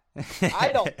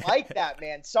 I don't like that,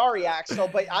 man. Sorry, Axel,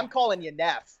 but I'm calling you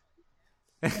Neff.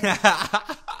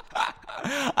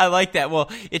 I like that.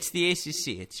 Well, it's the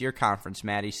ACC. It's your conference,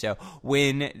 Maddie. So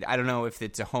I don't know if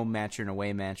it's a home match or an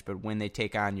away match, but when they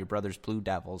take on your brother's Blue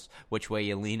Devils, which way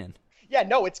you leaning? Yeah,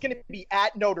 no, it's going to be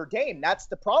at Notre Dame. That's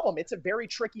the problem. It's a very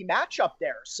tricky matchup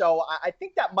there. So I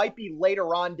think that might be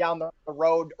later on down the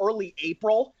road, early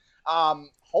April.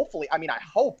 Hopefully, I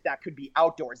hope that could be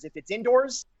outdoors. If it's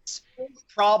indoors,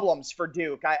 problems for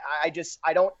Duke. I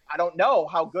don't know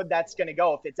how good that's going to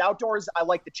go. If it's outdoors, I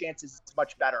like the chances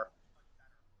much better.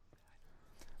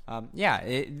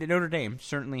 Notre Dame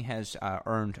certainly has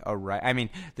earned a right. I mean,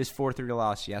 this 4-3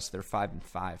 loss, yes, they're 5 and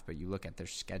 5, but you look at their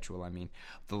schedule. I mean,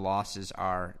 the losses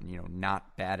are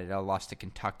not bad at all. Lost to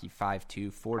Kentucky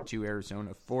 5-2, 4-2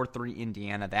 Arizona, 4-3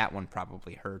 Indiana. That one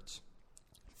probably hurts.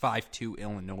 5-2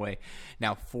 Illinois.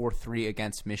 Now 4-3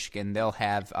 against Michigan. They'll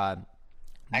have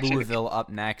Louisville up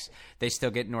next. They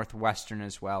still get Northwestern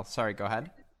as well. Sorry, go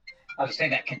ahead. I was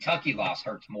saying that Kentucky loss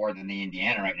hurts more than the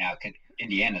Indiana right now.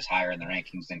 Indiana's higher in the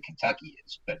rankings than Kentucky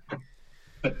is, but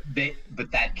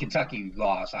that Kentucky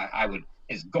loss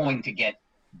is going to get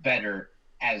better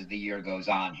as the year goes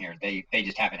on here. They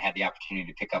just haven't had the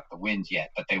opportunity to pick up the wins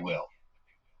yet, but they will.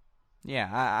 Yeah,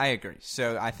 I agree.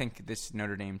 So I think this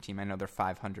Notre Dame team, I know they're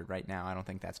 500 right now. I don't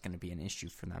think that's going to be an issue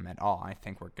for them at all. I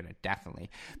think we're going to definitely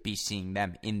be seeing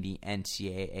them in the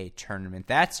NCAA tournament.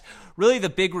 That's really the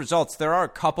big results. There are a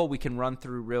couple we can run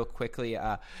through real quickly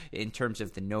in terms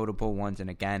of the notable ones.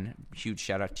 And again, huge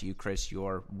shout out to you, Chris,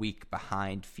 your Week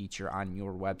Behind feature on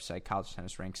your website,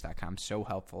 collegetennisranks.com. So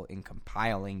helpful in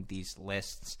compiling these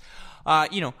lists.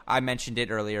 I mentioned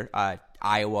it earlier.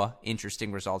 Iowa,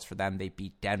 interesting results for them. They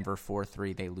beat Denver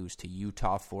 4-3. They lose to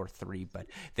Utah 4-3, but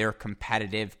they're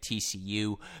competitive.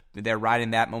 TCU, they're riding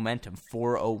that momentum.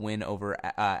 4-0 win over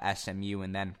SMU,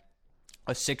 and then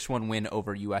a 6-1 win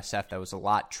over USF. That was a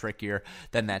lot trickier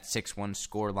than that 6-1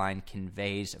 scoreline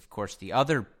conveys. Of course, the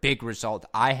other big result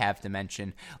I have to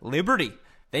mention, Liberty.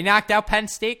 They knocked out Penn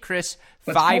State, Chris,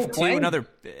 5-2.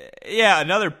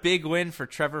 Another big win for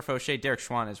Trevor Fauché, Derek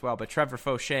Schwann as well, but Trevor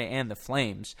Fauché and the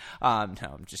Flames. No,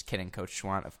 I'm just kidding, Coach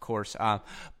Schwann, of course.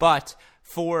 But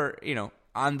for,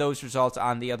 on those results,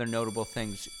 on the other notable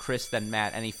things, Chris, then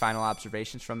Matt, any final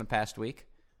observations from the past week?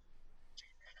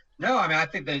 No, I mean, I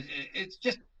think that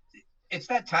it's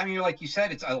that time of year, like you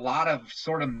said, it's a lot of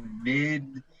sort of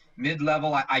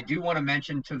mid-level. I do want to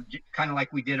mention to kind of like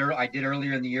I did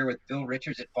earlier in the year with Bill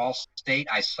Richards at Ball State.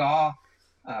 I saw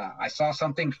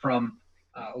something from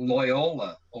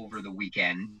Loyola over the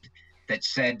weekend that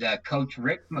said Coach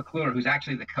Rick McClure, who's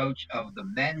actually the coach of the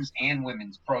men's and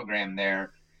women's program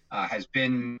there, has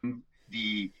been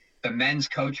the men's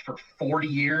coach for 40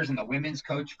 years and the women's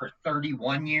coach for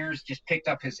 31 years, just picked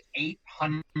up his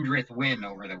 800th win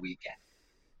over the weekend,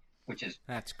 which is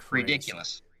that's crazy.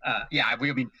 Ridiculous. Yeah, I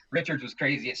mean, Richards was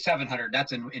crazy at 700.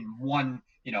 That's in one,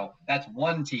 that's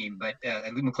one team. But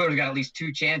McClure's got at least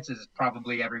two chances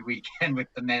probably every weekend with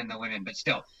the men and the women. But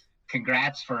still,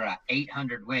 congrats for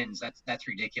 800 wins. That's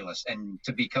ridiculous. And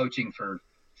to be coaching for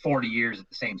 40 years at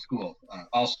the same school.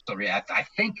 Also, I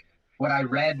think what I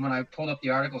read when I pulled up the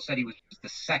article said he was the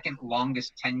second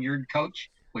longest tenured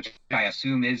coach, which I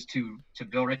assume is to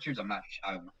Bill Richards. I'm not.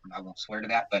 I won't swear to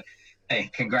that, but hey,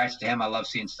 congrats to him. I love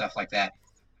seeing stuff like that.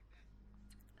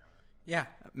 Yeah,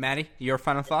 Maddie, your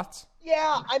final thoughts?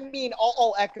 Yeah, I mean,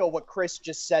 I'll echo what Chris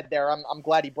just said there. I'm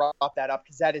glad he brought that up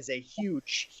because that is a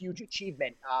huge, huge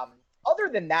achievement. Other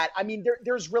than that, I mean,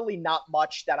 there's really not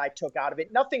much that I took out of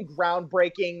it. Nothing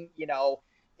groundbreaking.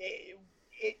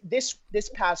 This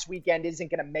past weekend isn't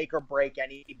going to make or break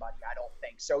anybody, I don't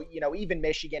think. So, even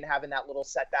Michigan having that little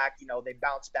setback, they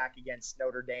bounced back against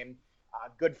Notre Dame.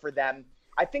 Good for them.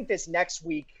 I think this next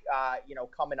week,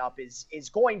 coming up is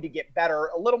going to get better,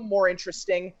 a little more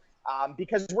interesting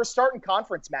because we're starting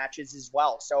conference matches as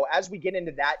well. So as we get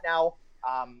into that now,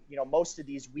 most of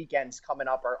these weekends coming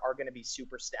up are going to be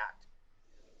super stacked.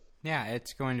 Yeah,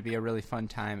 it's going to be a really fun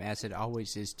time, as it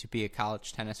always is, to be a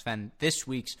college tennis fan. This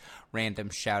week's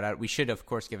random shout-out, we should, of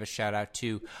course, give a shout-out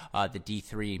to the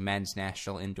D3 Men's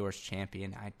National Indoors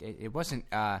Champion. It wasn't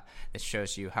this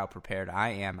shows you how prepared I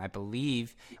am. I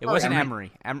believe it wasn't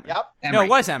Emory. Yep. No, it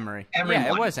was Emory. Emory yeah,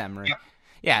 won. It was Emory. Yep.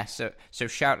 Yeah, so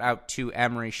shout-out to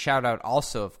Emory. Shout-out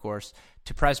also, of course,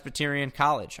 to Presbyterian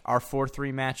College, our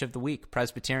 4-3 match of the week.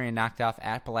 Presbyterian knocked off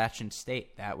Appalachian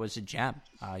State. That was a gem.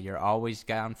 You're always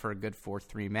down for a good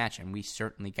 4-3 match, and we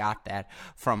certainly got that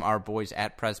from our boys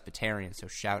at Presbyterian, so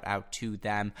shout out to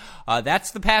them.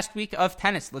 That's the past week of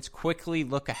tennis. Let's quickly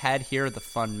look ahead. Here are the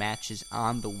fun matches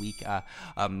on the week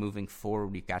moving forward.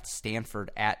 We've got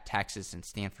Stanford at Texas and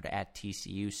Stanford at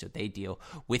TCU, so they deal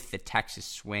with the Texas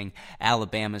swing.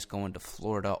 Alabama's going to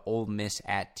Florida, Ole Miss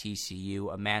at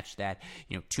TCU, a match that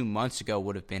 2 months ago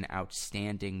would have been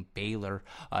outstanding. Baylor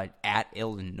at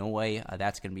Illinois,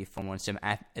 that's going to be a fun one. Some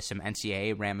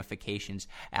NCAA ramifications.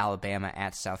 Alabama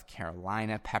at South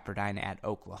Carolina, Pepperdine at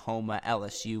Oklahoma,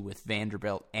 LSU with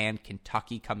Vanderbilt and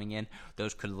Kentucky coming in.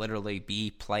 Those could literally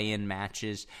be play-in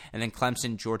matches. And then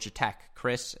Clemson, Georgia Tech.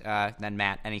 Chris, then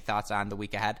Matt, any thoughts on the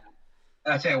week ahead?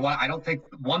 I'll tell you what, I don't think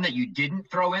one that you didn't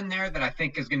throw in there that I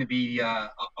think is going to be a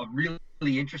really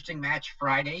interesting match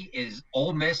Friday is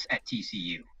Ole Miss at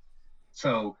TCU.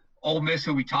 So Ole Miss,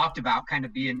 who we talked about kind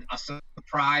of being a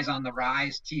surprise on the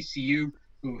rise, TCU,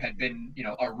 who had been,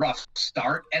 a rough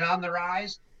start and on the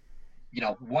rise,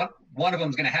 one of them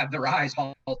is going to have the rise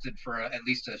halted for at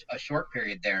least a short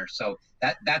period there. So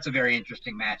that's a very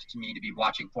interesting match to me to be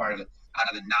watching for out of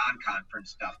the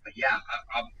non-conference stuff. But yeah,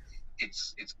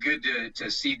 it's good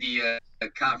to see the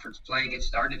conference play get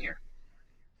started here.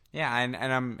 Yeah, and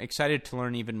I'm excited to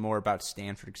learn even more about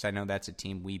Stanford because I know that's a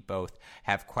team we both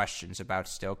have questions about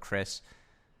still. Chris?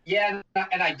 Yeah,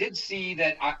 and I did see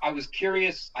that. I was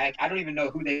curious. I don't even know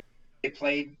who they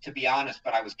played, to be honest,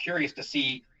 but I was curious to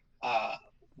see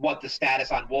what the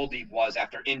status on Woldeeb was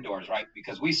after indoors, right?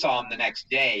 Because we saw him the next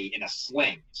day in a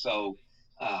sling. So,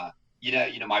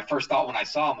 my first thought when I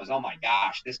saw him was, oh, my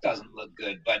gosh, this doesn't look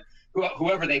good. But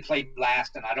whoever they played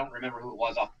last, and I don't remember who it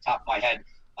was off the top of my head,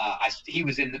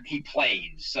 he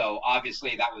played. So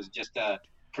obviously that was just a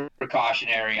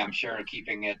precautionary, I'm sure,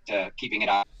 keeping it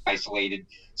isolated.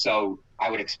 So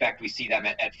I would expect we see them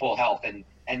at full health.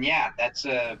 And yeah, that's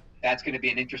going to be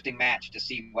an interesting match to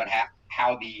see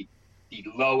how the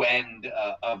low end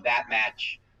of that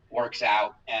match works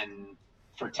out. And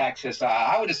for Texas,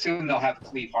 I would assume they'll have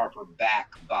Cleve Harper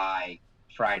back by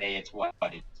Friday. It's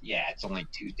only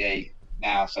Tuesday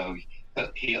now, so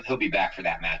he'll be back for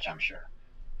that match, I'm sure.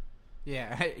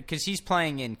 Yeah, because he's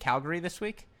playing in Calgary this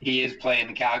week? He is playing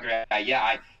in Calgary.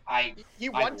 I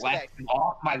left him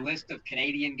off my list of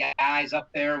Canadian guys up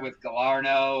there with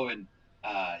Galarno and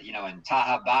and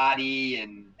Taha Badi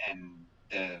and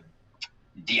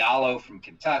Diallo from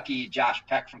Kentucky, Josh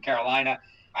Peck from Carolina.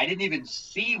 I didn't even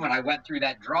see when I went through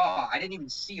that draw. I didn't even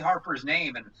see Harper's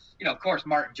name, and of course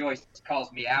Martin Joyce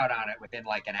calls me out on it within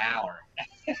like an hour.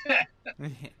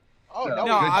 Oh, So, no,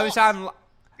 No, I was on.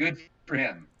 Good for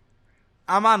him.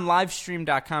 I'm on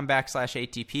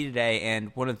livestream.com/ATP today,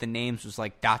 and one of the names was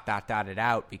like ... it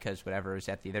out because whatever was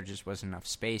at there just wasn't enough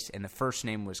space, and the first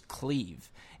name was Cleve.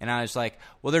 And I was like,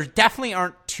 well, there definitely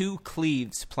aren't two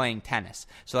Cleves playing tennis.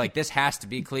 So, like, this has to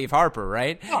be Cleve Harper,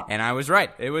 right? Oh. And I was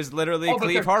right. It was literally But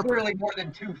Cleve there's Harper. clearly more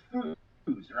than two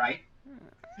foods, right?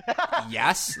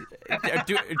 Yes.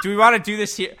 Do we want to do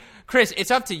this here? Chris, it's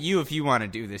up to you if you want to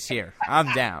do this here.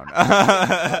 I'm down.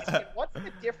 What's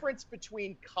the difference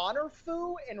between Connor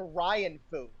Fu and Ryan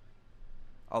Fu?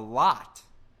 A lot.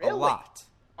 Really? A lot.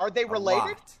 Are they related? A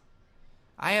lot.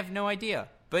 I have no idea.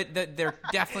 But there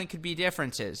definitely could be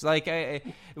differences. Like,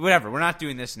 whatever. We're not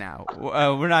doing this now.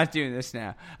 We're not doing this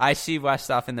now. I see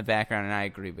Westhoff in the background, and I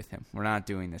agree with him. We're not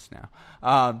doing this now.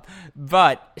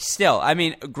 But still, I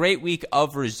mean, great week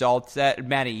of results.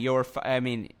 Maddie,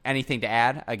 anything to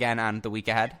add, again, on the week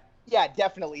ahead? Yeah,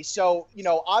 definitely. So,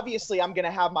 obviously I'm going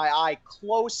to have my eye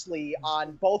closely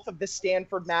on both of the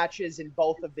Stanford matches and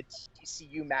both of the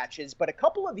TCU matches. But a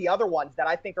couple of the other ones that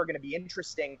I think are going to be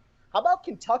interesting. How about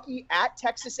Kentucky at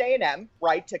Texas A&M,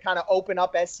 right, to kind of open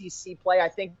up SEC play? I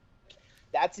think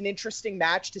that's an interesting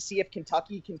match to see if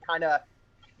Kentucky can kind of,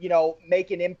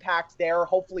 make an impact there.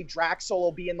 Hopefully Draxel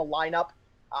will be in the lineup,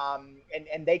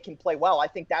 and they can play well. I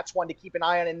think that's one to keep an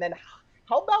eye on. And then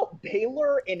how about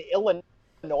Baylor and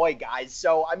Illinois, guys?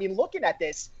 So, I mean, looking at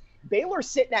this, Baylor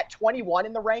sitting at 21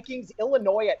 in the rankings,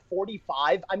 Illinois at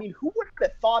 45. I mean, who would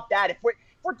have thought that if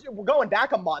we're going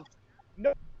back a month?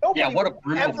 Nobody what a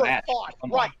brutal match.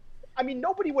 Right. I mean,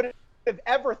 nobody would have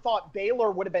ever thought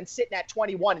Baylor would have been sitting at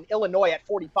 21 and Illinois at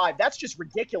 45. That's just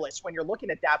ridiculous when you're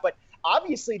looking at that. But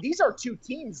obviously, these are two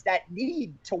teams that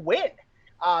need to win.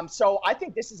 So I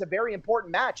think this is a very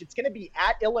important match. It's going to be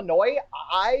at Illinois.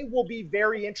 I will be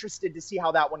very interested to see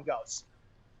how that one goes.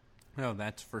 Oh,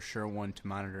 that's for sure one to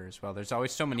monitor as well. There's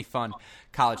always so many fun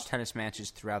college tennis matches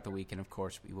throughout the week, and of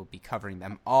course we will be covering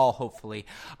them all hopefully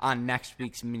on next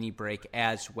week's mini break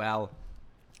as well.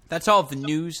 That's all of the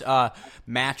news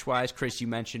match-wise. Chris, you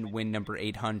mentioned win number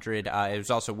 800. It was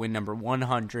also win number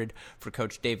 100 for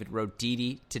Coach David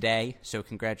Roditi today. So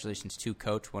congratulations to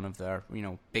Coach, one of the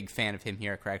big fan of him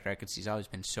here at Cracked Racquets. He's always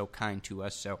been so kind to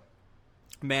us. So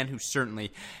a man who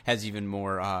certainly has even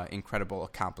more incredible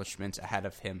accomplishments ahead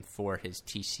of him for his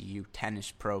TCU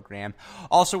tennis program.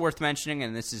 Also worth mentioning,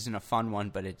 and this isn't a fun one,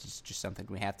 but it's just something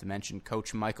we have to mention,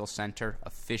 Coach Michael Center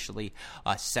officially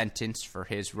sentenced for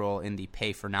his role in the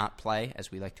pay for not play,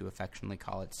 as we like to affectionately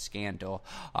call it, scandal.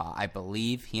 I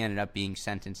believe he ended up being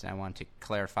sentenced, and I want to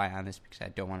clarify on this because I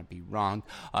don't want to be wrong,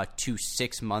 to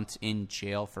 6 months in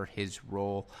jail for his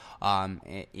role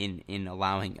in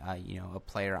allowing a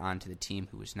player onto the team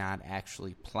who was not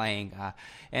actually playing,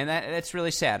 and that's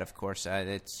really sad. Of course,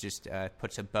 it's just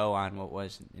puts a bow on what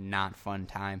was a not fun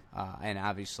time, and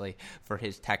obviously for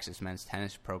his Texas men's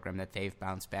tennis program that they've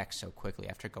bounced back so quickly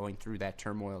after going through that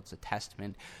turmoil. It's a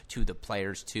testament to the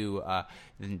players, to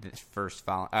the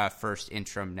first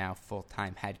interim, now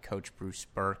full-time head coach Bruce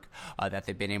Burke, that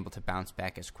they've been able to bounce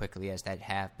back as quickly as they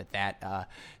have. But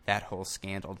that whole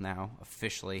scandal now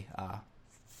officially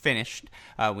finished.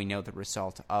 We know the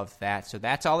result of that. So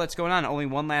that's all that's going on. Only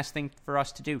one last thing for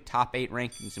us to do, top 8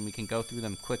 rankings, and we can go through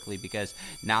them quickly because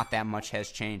not that much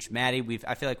has changed. Maddie,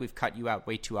 I feel like we've cut you out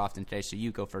way too often today, so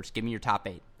you go first. Give me your top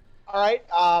 8. All right.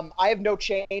 I have no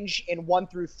change in 1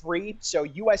 through 3. So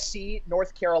USC,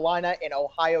 North Carolina, and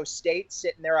Ohio State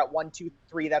sitting there at 1, 2,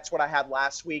 3. That's what I had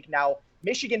last week. Now,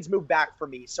 Michigan's moved back for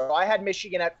me. So I had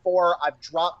Michigan at 4. I've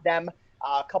dropped them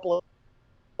a couple of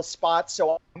spots.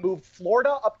 So I moved Florida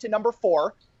up to number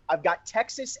 4. I've got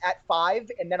Texas at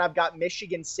 5, and then I've got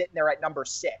Michigan sitting there at number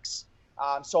 6.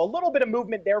 So a little bit of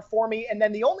movement there for me. And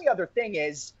then the only other thing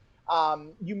is,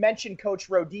 you mentioned Coach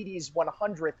Roditi's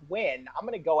 100th win. I'm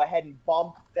going to go ahead and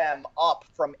bump them up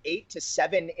from 8 to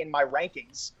 7 in my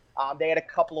rankings. They had a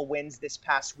couple of wins this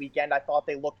past weekend. I thought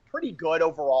they looked pretty good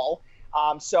overall.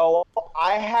 So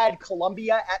I had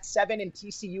Columbia at 7 and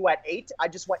TCU at 8. I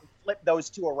just went and flipped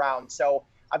those two around. So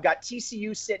I've got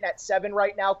TCU sitting at 7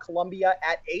 right now, Columbia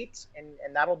at 8,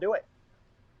 and that'll do it.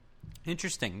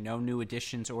 Interesting. No new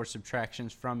additions or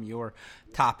subtractions from your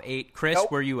top 8. Chris, Nope.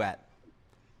 Where are you at?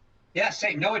 Yeah,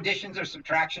 same. No additions or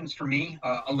subtractions for me.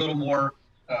 A little more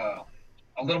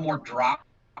drop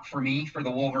for me for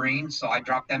the Wolverines. So I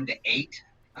dropped them to 8,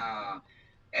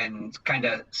 and kind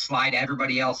of slide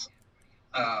everybody else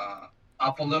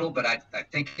up a little. But I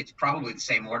think it's probably the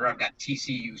same order. I've got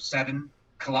TCU 7,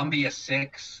 Columbia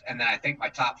 6, and then I think my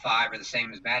top 5 are the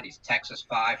same as Maddie's: Texas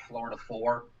 5, Florida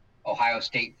 4, Ohio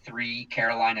State 3,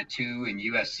 Carolina 2, and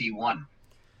USC 1.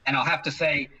 And I'll have to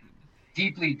say,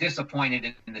 deeply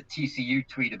disappointed in the TCU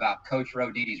tweet about Coach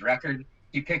Roditi's record.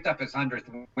 He picked up his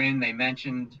 100th win. They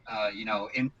mentioned,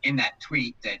 in that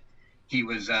tweet that he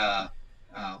was,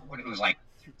 what it was like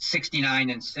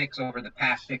 69-6 over the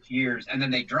past 6 years. And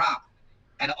then they dropped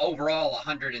an overall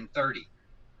 130.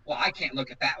 Well, I can't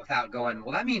look at that without going,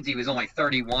 well, that means he was only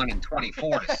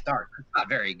 31-24 to start. That's not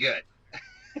very good.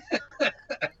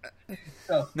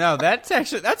 No, that's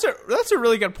a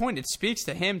really good point. It speaks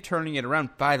to him turning it around.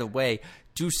 By the way,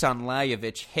 Dusan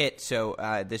Lajovic hit, so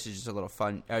this is just a little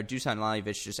fun. Dusan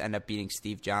Lajovic just ended up beating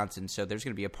Steve Johnson, so there's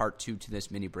going to be a part 2 to this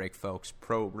mini break, folks,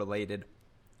 pro-related,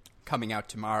 coming out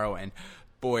tomorrow, and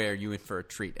boy, are you in for a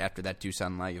treat after that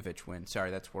Dusan Lajovic win. Sorry,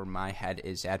 that's where my head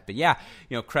is at. But yeah,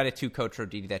 credit to Coach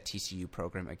Roditi, that TCU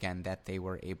program, again, that they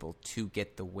were able to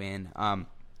get the win. In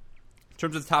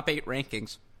terms of the top 8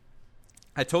 rankings,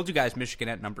 I told you guys Michigan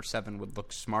at number 7 would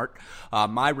look smart.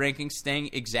 My rankings staying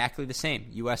exactly the same.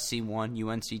 USC 1,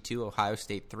 UNC 2, Ohio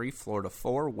State 3, Florida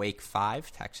 4, Wake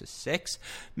 5, Texas 6,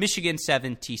 Michigan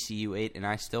 7, TCU 8, and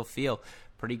I still feel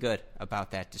pretty good about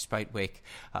that, despite Wake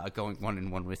going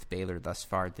 1-1 with Baylor thus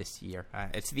far this year.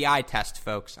 It's the eye test,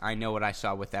 folks. I know what I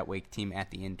saw with that Wake team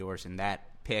at the indoors, and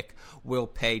that pick will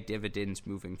pay dividends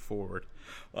moving forward.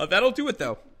 That'll do it,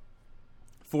 though,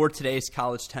 for today's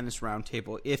College Tennis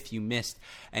Roundtable. If you missed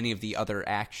any of the other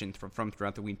action from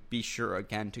throughout the week, be sure,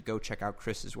 again, to go check out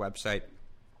Chris's website,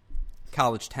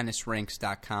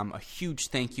 collegetennisranks.com. A huge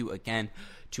thank you again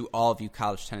to all of you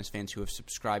college tennis fans who have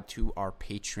subscribed to our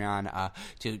Patreon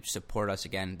to support us.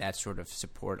 Again, that sort of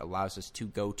support allows us to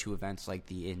go to events like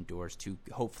the indoors, to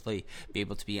hopefully be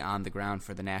able to be on the ground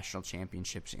for the national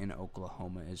championships in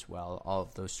Oklahoma as well. All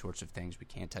of those sorts of things. We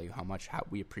can't tell you how much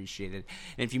we appreciate it.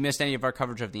 And if you missed any of our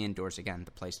coverage of the indoors, again,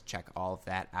 the place to check all of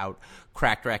that out,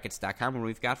 crackrackets.com, where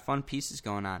we've got fun pieces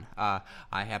going on.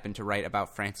 I happened to write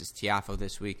about Francis Tiafoe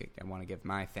this week. I want to give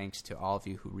my thanks to all of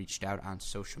you who reached out on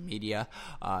social media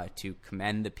to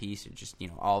commend the piece, and just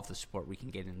all of the support we can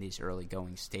get in these early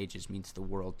going stages means the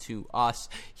world to us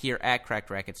here at Cracked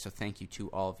Rackets. So thank you to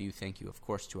all of you. Thank you, of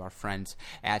course, to our friends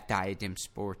at Diadem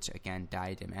Sports. Again,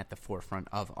 Diadem at the forefront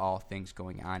of all things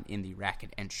going on in the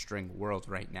racket and string world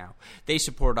right now. They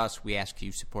support us. We ask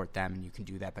you support them, and you can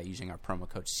do that by using our promo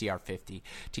code CR50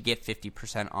 to get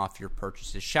 50% off your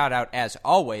purchases. Shout out, as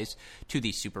always, to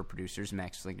the super producers,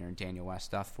 Max Fligner and Daniel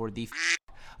Westoff, for the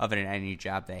of an any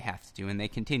job they have to do, and they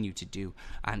continue to do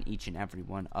on each and every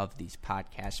one of these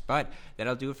podcasts. But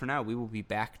that'll do it for now. We will be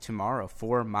back tomorrow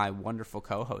for my wonderful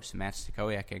co-hosts, Matt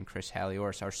Stakoyak and Chris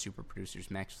Halioris, our super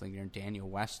producers, Max Fligner and Daniel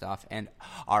Westoff, and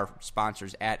our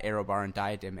sponsors at Aero Bar and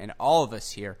Diadem, and all of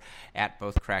us here at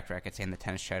both Cracked Rackets and the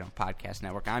Tennis Channel Podcast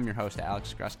Network. I'm your host,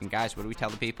 Alex Gruskin. Guys, what do we tell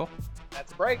the people?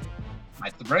 That's a break.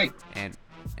 That's the break.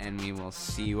 And we will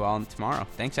see you all tomorrow.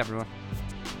 Thanks, everyone.